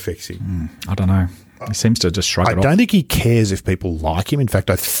how that affects him. I don't know. He seems to just shrug it off. I don't think he cares if people like him. In fact,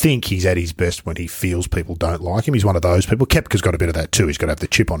 I think he's at his best when he feels people don't like him. He's one of those people. Koepka's got a bit of that too. He's got to have the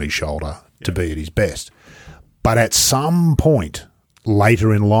chip on his shoulder to be at his best. But at some point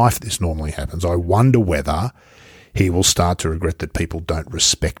later in life, this normally happens. I wonder whether he will start to regret that people don't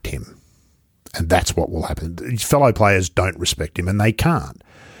respect him. And that's what will happen. His fellow players don't respect him, and they can't.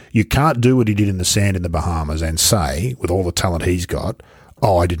 You can't do what he did in the sand in the Bahamas and say, with all the talent he's got,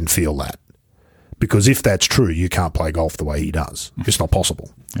 oh, I didn't feel that. Because if that's true, you can't play golf the way he does. It's not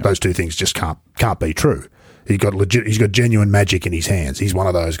possible. Yeah. Those two things just can't be true. He's got genuine magic in his hands. He's one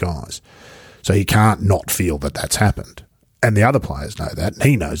of those guys. So he can't not feel that that's happened. And the other players know that. And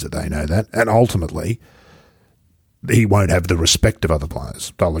he knows that they know that. And ultimately, he won't have the respect of other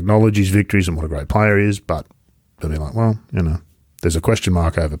players. They'll acknowledge his victories and what a great player he is, but they'll be like, well, there's a question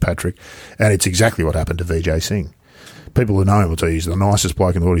mark over Patrick. And it's exactly what happened to Vijay Singh. People who know him will tell you he's the nicest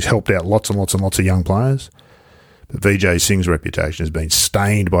bloke in the world. He's helped out lots and lots and lots of young players. But Vijay Singh's reputation has been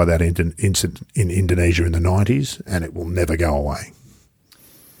stained by that incident in Indonesia in the 90s, and it will never go away.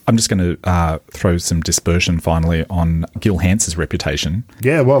 I'm just going to throw some dispersion finally on Gil Hanse's reputation.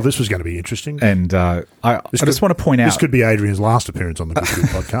 Yeah, well, this was going to be interesting. And I just want to point out... This could be Adrian's last appearance on the Good Good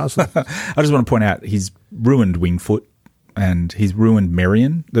podcast. I just want to point out he's ruined Wingfoot and he's ruined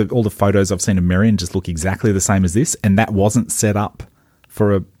Merion. All the photos I've seen of Merion just look exactly the same as this, and that wasn't set up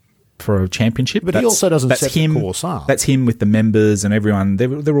for a championship. But he also doesn't set the course up. That's him with the members and everyone.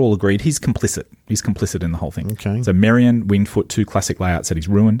 They're all agreed. He's complicit. He's complicit in the whole thing. Okay. So Merion, Wingfoot, two classic layouts that he's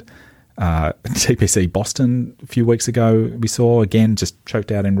ruined. TPC Boston a few weeks ago, we saw, again, just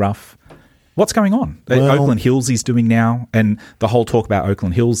choked out in rough. What's going on? Well, Oakland Hills he's doing now, and the whole talk about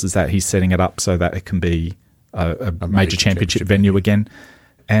Oakland Hills is that he's setting it up so that it can be a major championship venue again.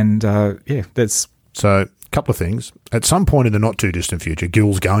 And, that's... So... couple of things. At some point in the not too distant future,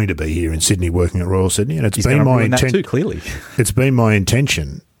 Gil's going to be here in Sydney working at Royal Sydney, and He's been my intention too. Clearly, it's been my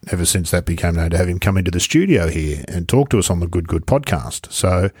intention ever since that became known to have him come into the studio here and talk to us on the Good Good podcast.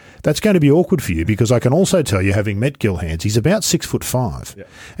 So that's going to be awkward for you because I can also tell you, having met Gil Hanse, he's about 6'5",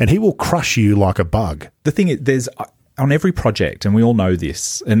 and he will crush you like a bug. The thing is, there's on every project, and we all know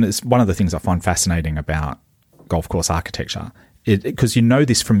this, and it's one of the things I find fascinating about golf course architecture. Because you know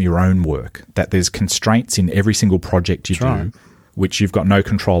this from your own work, that there's constraints in every single project you do, which you've got no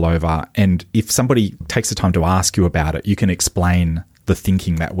control over. And if somebody takes the time to ask you about it, you can explain the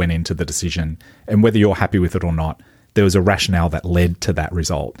thinking that went into the decision. And whether you're happy with it or not, there was a rationale that led to that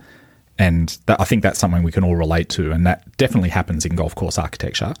result. And I think that's something we can all relate to. And that definitely happens in golf course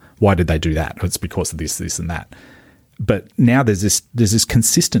architecture. Why did they do that? It's because of this, this and that. But now there's this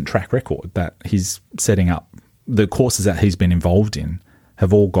consistent track record that he's setting up. The courses that he's been involved in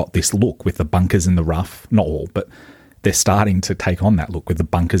have all got this look with the bunkers in the rough. Not all, but they're starting to take on that look with the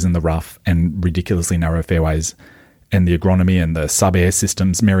bunkers in the rough and ridiculously narrow fairways and the agronomy and the sub-air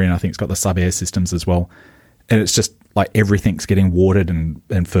systems. Merion, I think, has got the sub-air systems as well. And it's just like everything's getting watered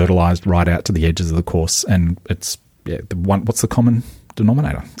and fertilised right out to the edges of the course. And it's, what's the common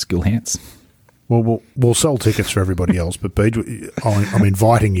denominator? It's Gil Hanse. Well, we'll sell tickets for everybody else, but Beej, I'm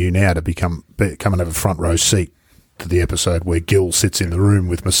inviting you now to come and have a front row seat to the episode where Gil sits in the room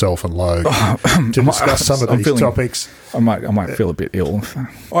with myself and Logue to discuss some of these topics. I might feel a bit ill.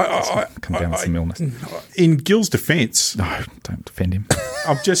 I come down with some illness. In Gil's defence, no, don't defend him.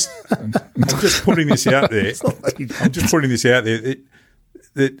 I'm just putting this out there. I'm just putting this out there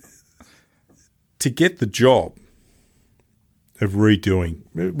that to get the job of redoing,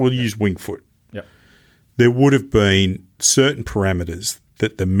 we'll use Wingfoot. There would have been certain parameters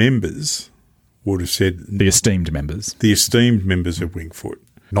that the members would have said. The esteemed members of Wingfoot.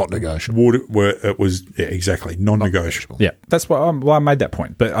 Not negotiable. It was exactly non-negotiable. Yeah, that's why I made that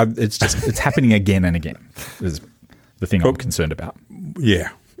point. But it's happening again and again is the thing I'm concerned about. Yeah.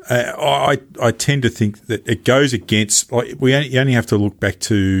 I tend to think that it goes against, like, you only have to look back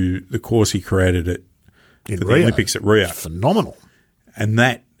to the course he created for the Olympics at Rio. Phenomenal. And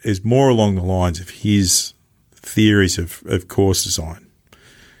that is more along the lines of his theories of course design.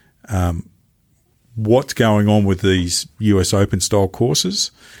 What's going on with these US Open style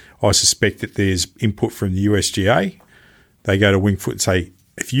courses? I suspect that there's input from the USGA. They go to Winged and say,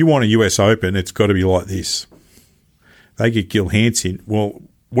 if you want a US Open, it's got to be like this. They get Gil Hanse in. Well,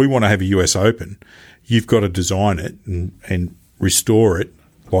 we want to have a US Open. You've got to design it and restore it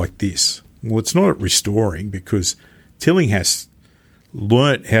like this. Well, it's not restoring because Tillinghast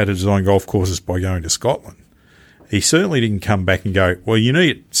learnt how to design golf courses by going to Scotland. He certainly didn't come back and go, well, you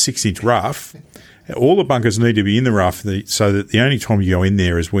need 6-inch rough. All the bunkers need to be in the rough so that the only time you go in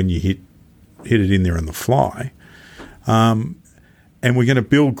there is when you hit it in there on the fly. And we're going to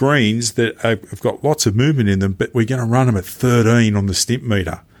build greens that have got lots of movement in them, but we're going to run them at 13 on the stimp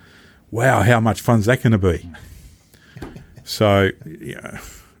meter. Wow, how much fun's that going to be? So,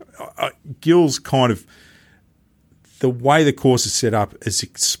 Gil's kind of the way the course is set up has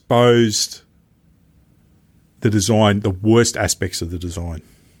exposed the design, the worst aspects of the design.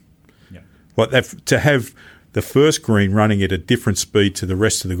 Yeah. Like to have the first green running at a different speed to the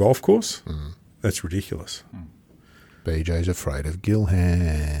rest of the golf course, that's ridiculous. BJ's afraid of Gil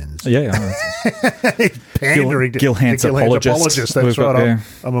Hanse. Yeah. Pandering Gil Hanse apologist. That's right.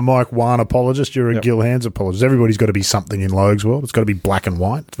 I'm a Mike Wan apologist. You're a Gil Hanse apologist. Everybody's got to be something in Logue's world. It's got to be black and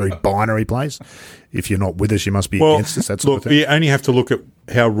white. It's a very binary place. If you're not with us, you must be against us. That sort of thing. You only have to look at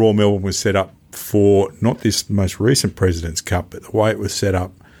how Royal Melbourne was set up for not this most recent President's Cup, but the way it was set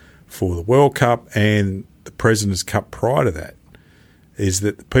up for the World Cup and the President's Cup prior to that. Is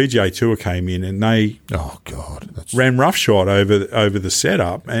that the PGA Tour came in and they ran roughshod over the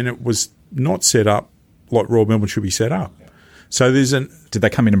setup, and it was not set up like Royal Melbourne should be set up. So there's Did they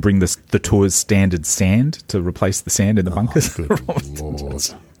come in and bring the tour's standard sand to replace the sand in the bunkers? Good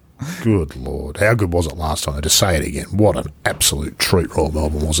Lord. Good Lord. How good was it last time? To say it again, what an absolute treat Royal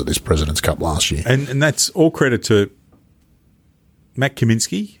Melbourne was at this President's Cup last year. And that's all credit to Matt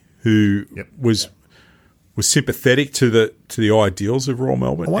Kaminsky, who was sympathetic to the ideals of Royal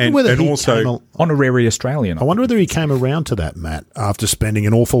Melbourne. I wonder whether he also honorary Australian. I wonder whether he came around to that, Matt, after spending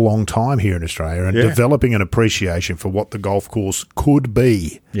an awful long time here in Australia and developing an appreciation for what the golf course could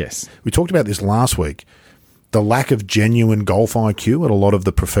be. Yes. We talked about this last week. The lack of genuine golf IQ at a lot of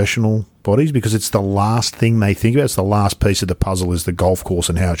the professional bodies, because it's the last thing they think about. It's the last piece of the puzzle is the golf course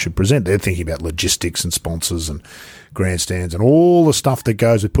and how it should present. They're thinking about logistics and sponsors and grandstands and all the stuff that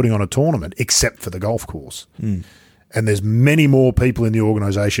goes with putting on a tournament, except for the golf course. And there's many more people in the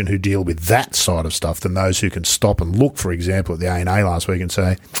organisation who deal with that side of stuff than those who can stop and look, for example, at the A&A last week and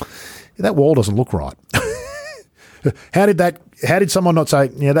say, that wall doesn't look right. How did someone not say,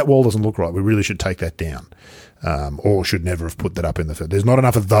 that wall doesn't look right, we really should take that down? Or should never have put that up in the field. There's not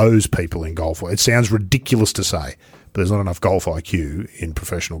enough of those people in golf. It sounds ridiculous to say, but there's not enough golf IQ in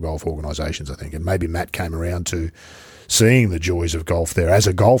professional golf organisations, I think. And maybe Matt came around to seeing the joys of golf there as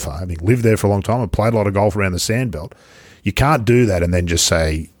a golfer, having lived there for a long time and played a lot of golf around the Sandbelt. You can't do that and then just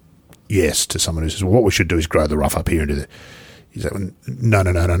say yes to someone who says, well, what we should do is grow the rough up here into the... You say, no.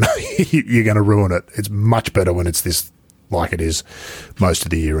 You're going to ruin it. It's much better when it's this like it is most of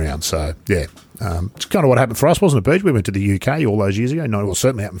the year round. So, it's kind of what happened for us, wasn't it, Beach? We went to the UK all those years ago. No, it will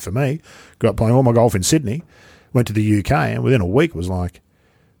certainly happen for me. Grew up playing all my golf in Sydney, went to the UK, and within a week it was like,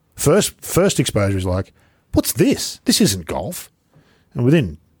 first exposure was like, what's this? This isn't golf. And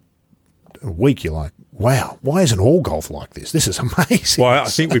within a week you're like, wow, why isn't all golf like this? This is amazing. Well, I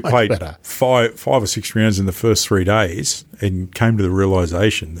think we played 5 or 6 rounds in the first 3 days and came to the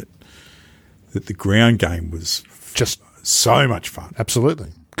realisation that the ground game was just so much fun.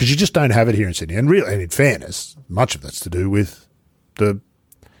 Absolutely. Because you just don't have it here in Sydney. And in fairness, much of that's to do with the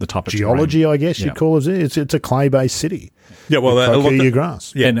type of geology, terrain. I guess you'd call it. It's a clay-based city. Yeah, well, Kikuyu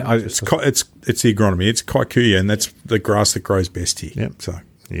grass. Yeah, and it's the agronomy. It's Kikuyu, and that's the grass that grows best here. Yep. So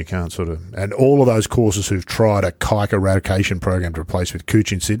you can't and all of those courses who've tried a kike eradication program to replace with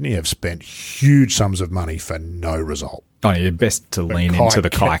cooch in Sydney have spent huge sums of money for no result. Oh, yeah, best to lean into the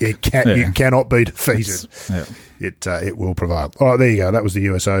kike. You cannot be defeated. It will prevail. All right, there you go. That was the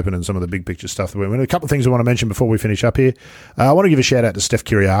US Open and some of the big picture stuff that we went. A couple of things I want to mention before we finish up here. I want to give a shout out to Steph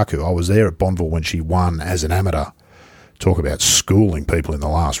Kyriakou. I was there at Bonneville when she won as an amateur. Talk about schooling people in the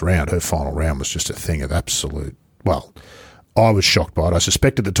last round. Her final round was just a thing of absolute, I was shocked by it. I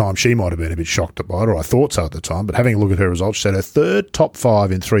suspect at the time she might have been a bit shocked by it, or I thought so at the time, but having a look at her results, she had her third top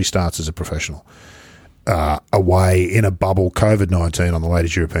 5 in 3 starts as a professional. Away in a bubble, COVID-19 on the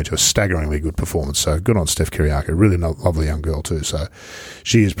ladies' European Tour, staggeringly good performance. So good on Steph Kyriakou, really lovely young girl too. So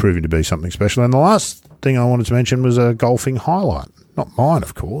she is proving to be something special. And the last thing I wanted to mention was a golfing highlight. Not mine,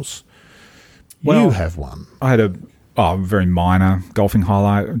 of course. You have one. I had very minor golfing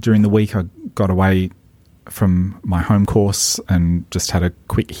highlight. During the week, I got away from my home course and just had a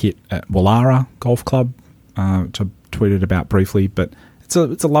quick hit at Wallara Golf Club, which I tweeted about briefly, but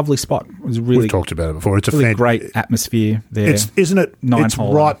it's a lovely spot. It was really, we've talked about it before. It's a really great atmosphere there. Isn't it? It's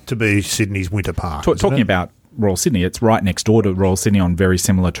hole. right to be Sydney's Winter Park. Talking about Royal Sydney, it's right next door to Royal Sydney on very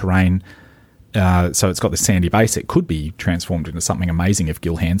similar terrain. So it's got the sandy base. It could be transformed into something amazing if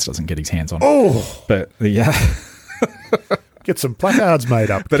Gil Hands doesn't get his hands on it. Oh! But get some placards made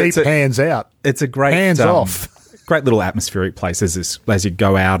up. But keep hands out. It's a great hands off. Great little atmospheric place. As you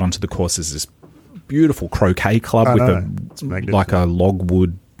go out onto the course, there's this beautiful croquet club with like a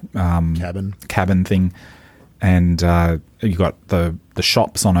logwood cabin thing, and you got the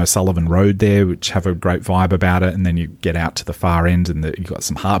shops on O'Sullivan Road there, which have a great vibe about it. And then you get out to the far end, and you got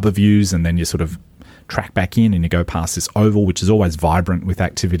some harbour views, and then you sort of track back in, and you go past this oval, which is always vibrant with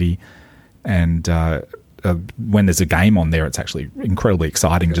activity. And when there's a game on there, it's actually incredibly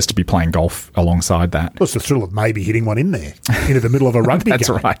exciting just to be playing golf alongside that. What's the thrill of maybe hitting one in there into the middle of a rugby That's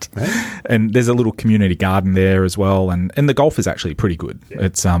game? Right. Yeah. And there's a little community garden there as well, and the golf is actually pretty good. Yeah.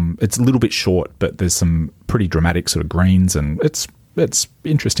 It's a little bit short, but there's some pretty dramatic sort of greens, and it's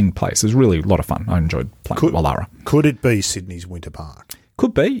interesting place. It's really a lot of fun. I enjoyed playing at Wallara. Could it be Sydney's Winter Park?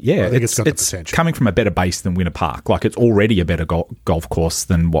 Could be, yeah. I think it's got the potential. Coming from a better base than Winter Park. Like, it's already a better golf course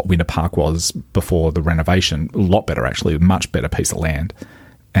than what Winter Park was before the renovation. A lot better, actually. A much better piece of land.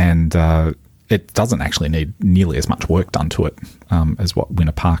 And it doesn't actually need nearly as much work done to it as what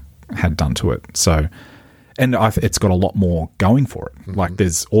Winter Park had done to it. So, and it's got a lot more going for it. Mm-hmm. Like,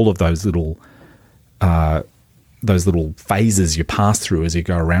 there's all of those little phases you pass through as you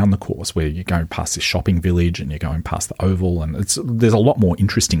go around the course, where you're going past this shopping village and you're going past the oval, and there's a lot more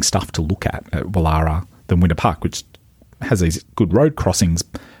interesting stuff to look at Wallara than Winter Park, which has these good road crossings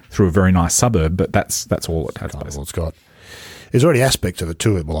through a very nice suburb, but that's all it has. Well, it's got. There's already aspects of it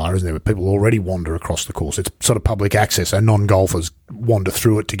too at Wallara, isn't there? Where people already wander across the course. It's sort of public access, so non-golfers wander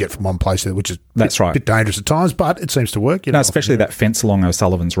through it to get from one place to the other, which is a bit dangerous at times, but it seems to work. Especially that fence along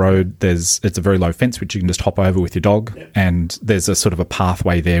O'Sullivan's Road. It's a very low fence, which you can just hop over with your dog, and there's a sort of a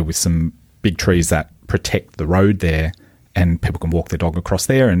pathway there with some big trees that protect the road there, and people can walk their dog across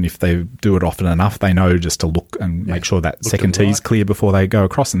there, and if they do it often enough, they know just to look and make sure that second tee is clear before they go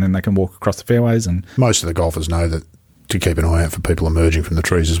across, and then they can walk across the fairways. And most of the golfers know that to keep an eye out for people emerging from the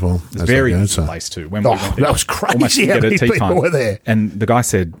trees as well. It's very good place too. When that was crazy how many people were there. And the guy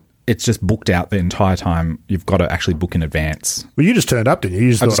said it's just booked out the entire time. You've got to actually book in advance. Well, you just turned up, didn't you?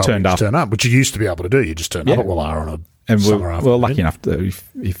 I just turned up, which you used to be able to do. You just turned up at Wallara on a summer afternoon. Well, lucky enough that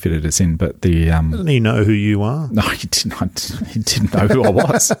he fitted us in. But doesn't he know who you are? No, he didn't. He didn't know who I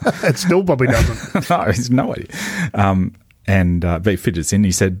was. It still probably doesn't. No, he's no idea. But he fitted us in.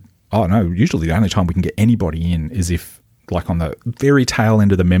 He said, "Oh no, usually the only time we can get anybody in is if." Like on the very tail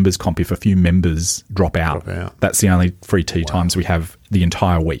end of the members comp, if a few members drop out. That's the only free tee times we have the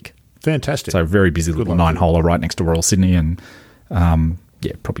entire week. Fantastic. So very busy little 9-holer right next to Royal Sydney, and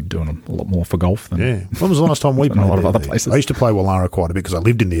probably doing a lot more for golf than when was the last time we played a lot of other places. I used to play Wallara quite a bit because I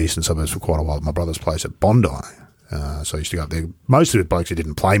lived in the eastern suburbs for quite a while at my brother's place at Bondi. So I used to go up there. Most of the blokes who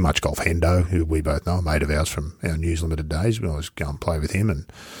didn't play much golf, Hendo, who we both know, a mate of ours from our News Limited days, we always go and play with him,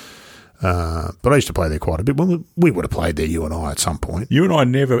 and but I used to play there quite a bit. We would have played there, you and I, at some point. You and I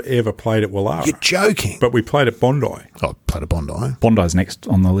never, ever played at Wallara. You're joking. But we played at Bondi. Oh, played at Bondi. Bondi's next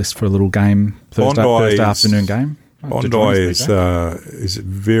on the list for a little game, Thursday afternoon game. Bondi is a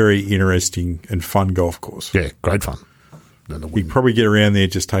very interesting and fun golf course. Yeah, great fun. You probably get around there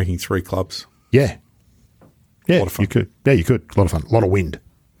just taking 3 clubs. Yeah. Yeah, a lot of fun. You could. Yeah, you could. A lot of fun. A lot of wind.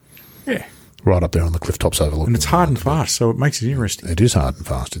 Yeah. Right up there on the cliff tops overlooking. And it's hard and fast, so it makes it interesting. It is hard and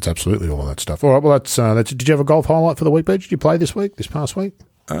fast. It's absolutely all of that stuff. All right, well, that's did you have a golf highlight for the week, Pete? Did you play this past week?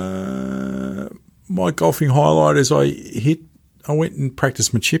 My golfing highlight is I went and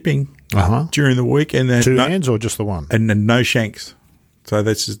practiced my chipping during the week. And then 2 hands or just the one? And then no shanks. So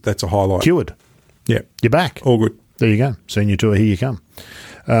that's a highlight. Cured. Yeah. You're back. All good. There you go. Senior tour, here you come.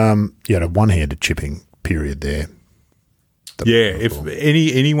 You had a one-handed chipping period there. Yeah, if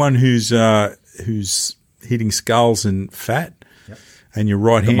anyone who's hitting skulls and fat, and you're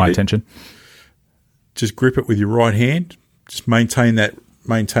right-handed, my attention. Just grip it with your right hand. Just maintain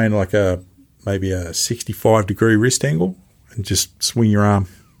like maybe a 65-degree wrist angle, and just swing your arm.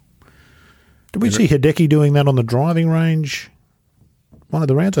 Did we see Hideki doing that on the driving range? One of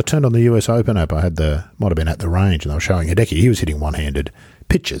the rounds I turned on the US Open app. Might have been at the range, and they were showing Hideki. He was hitting one-handed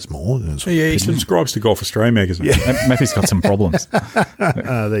pitches more. Yeah, he subscribes to Golf Australia magazine. Yeah. Matthew's got some problems.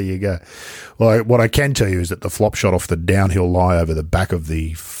 There you go. Well, what I can tell you is that the flop shot off the downhill lie over the back of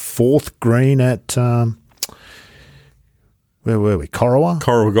the 4th green at Where were we? Corowa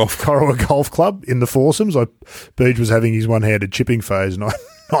Golf Club in the foursomes. Beej was having his one-handed chipping phase, and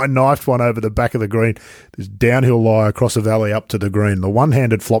I knifed one over the back of the green. This downhill lie across a valley up to the green. The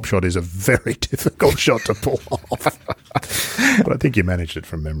one-handed flop shot is a very difficult shot to pull off. But I think you managed it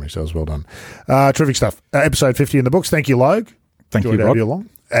from memory, so it was well done. Terrific stuff. Episode 50 in the books. Thank you, Logue. Thank you, Enjoyed to Rod. have you along.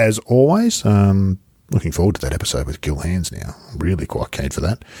 As always, looking forward to that episode with Gil Hands now. I'm really quite keen for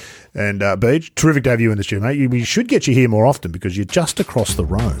that. And Beej, terrific to have you in the studio, mate. We should get you here more often because you're just across the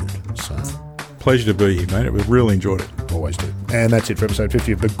road. So Pleasure to be here, mate. We've really enjoyed it. always do. And that's it for episode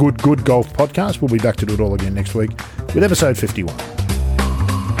 50 of the Good Golf Podcast. We'll be back to do it all again next week with episode 51.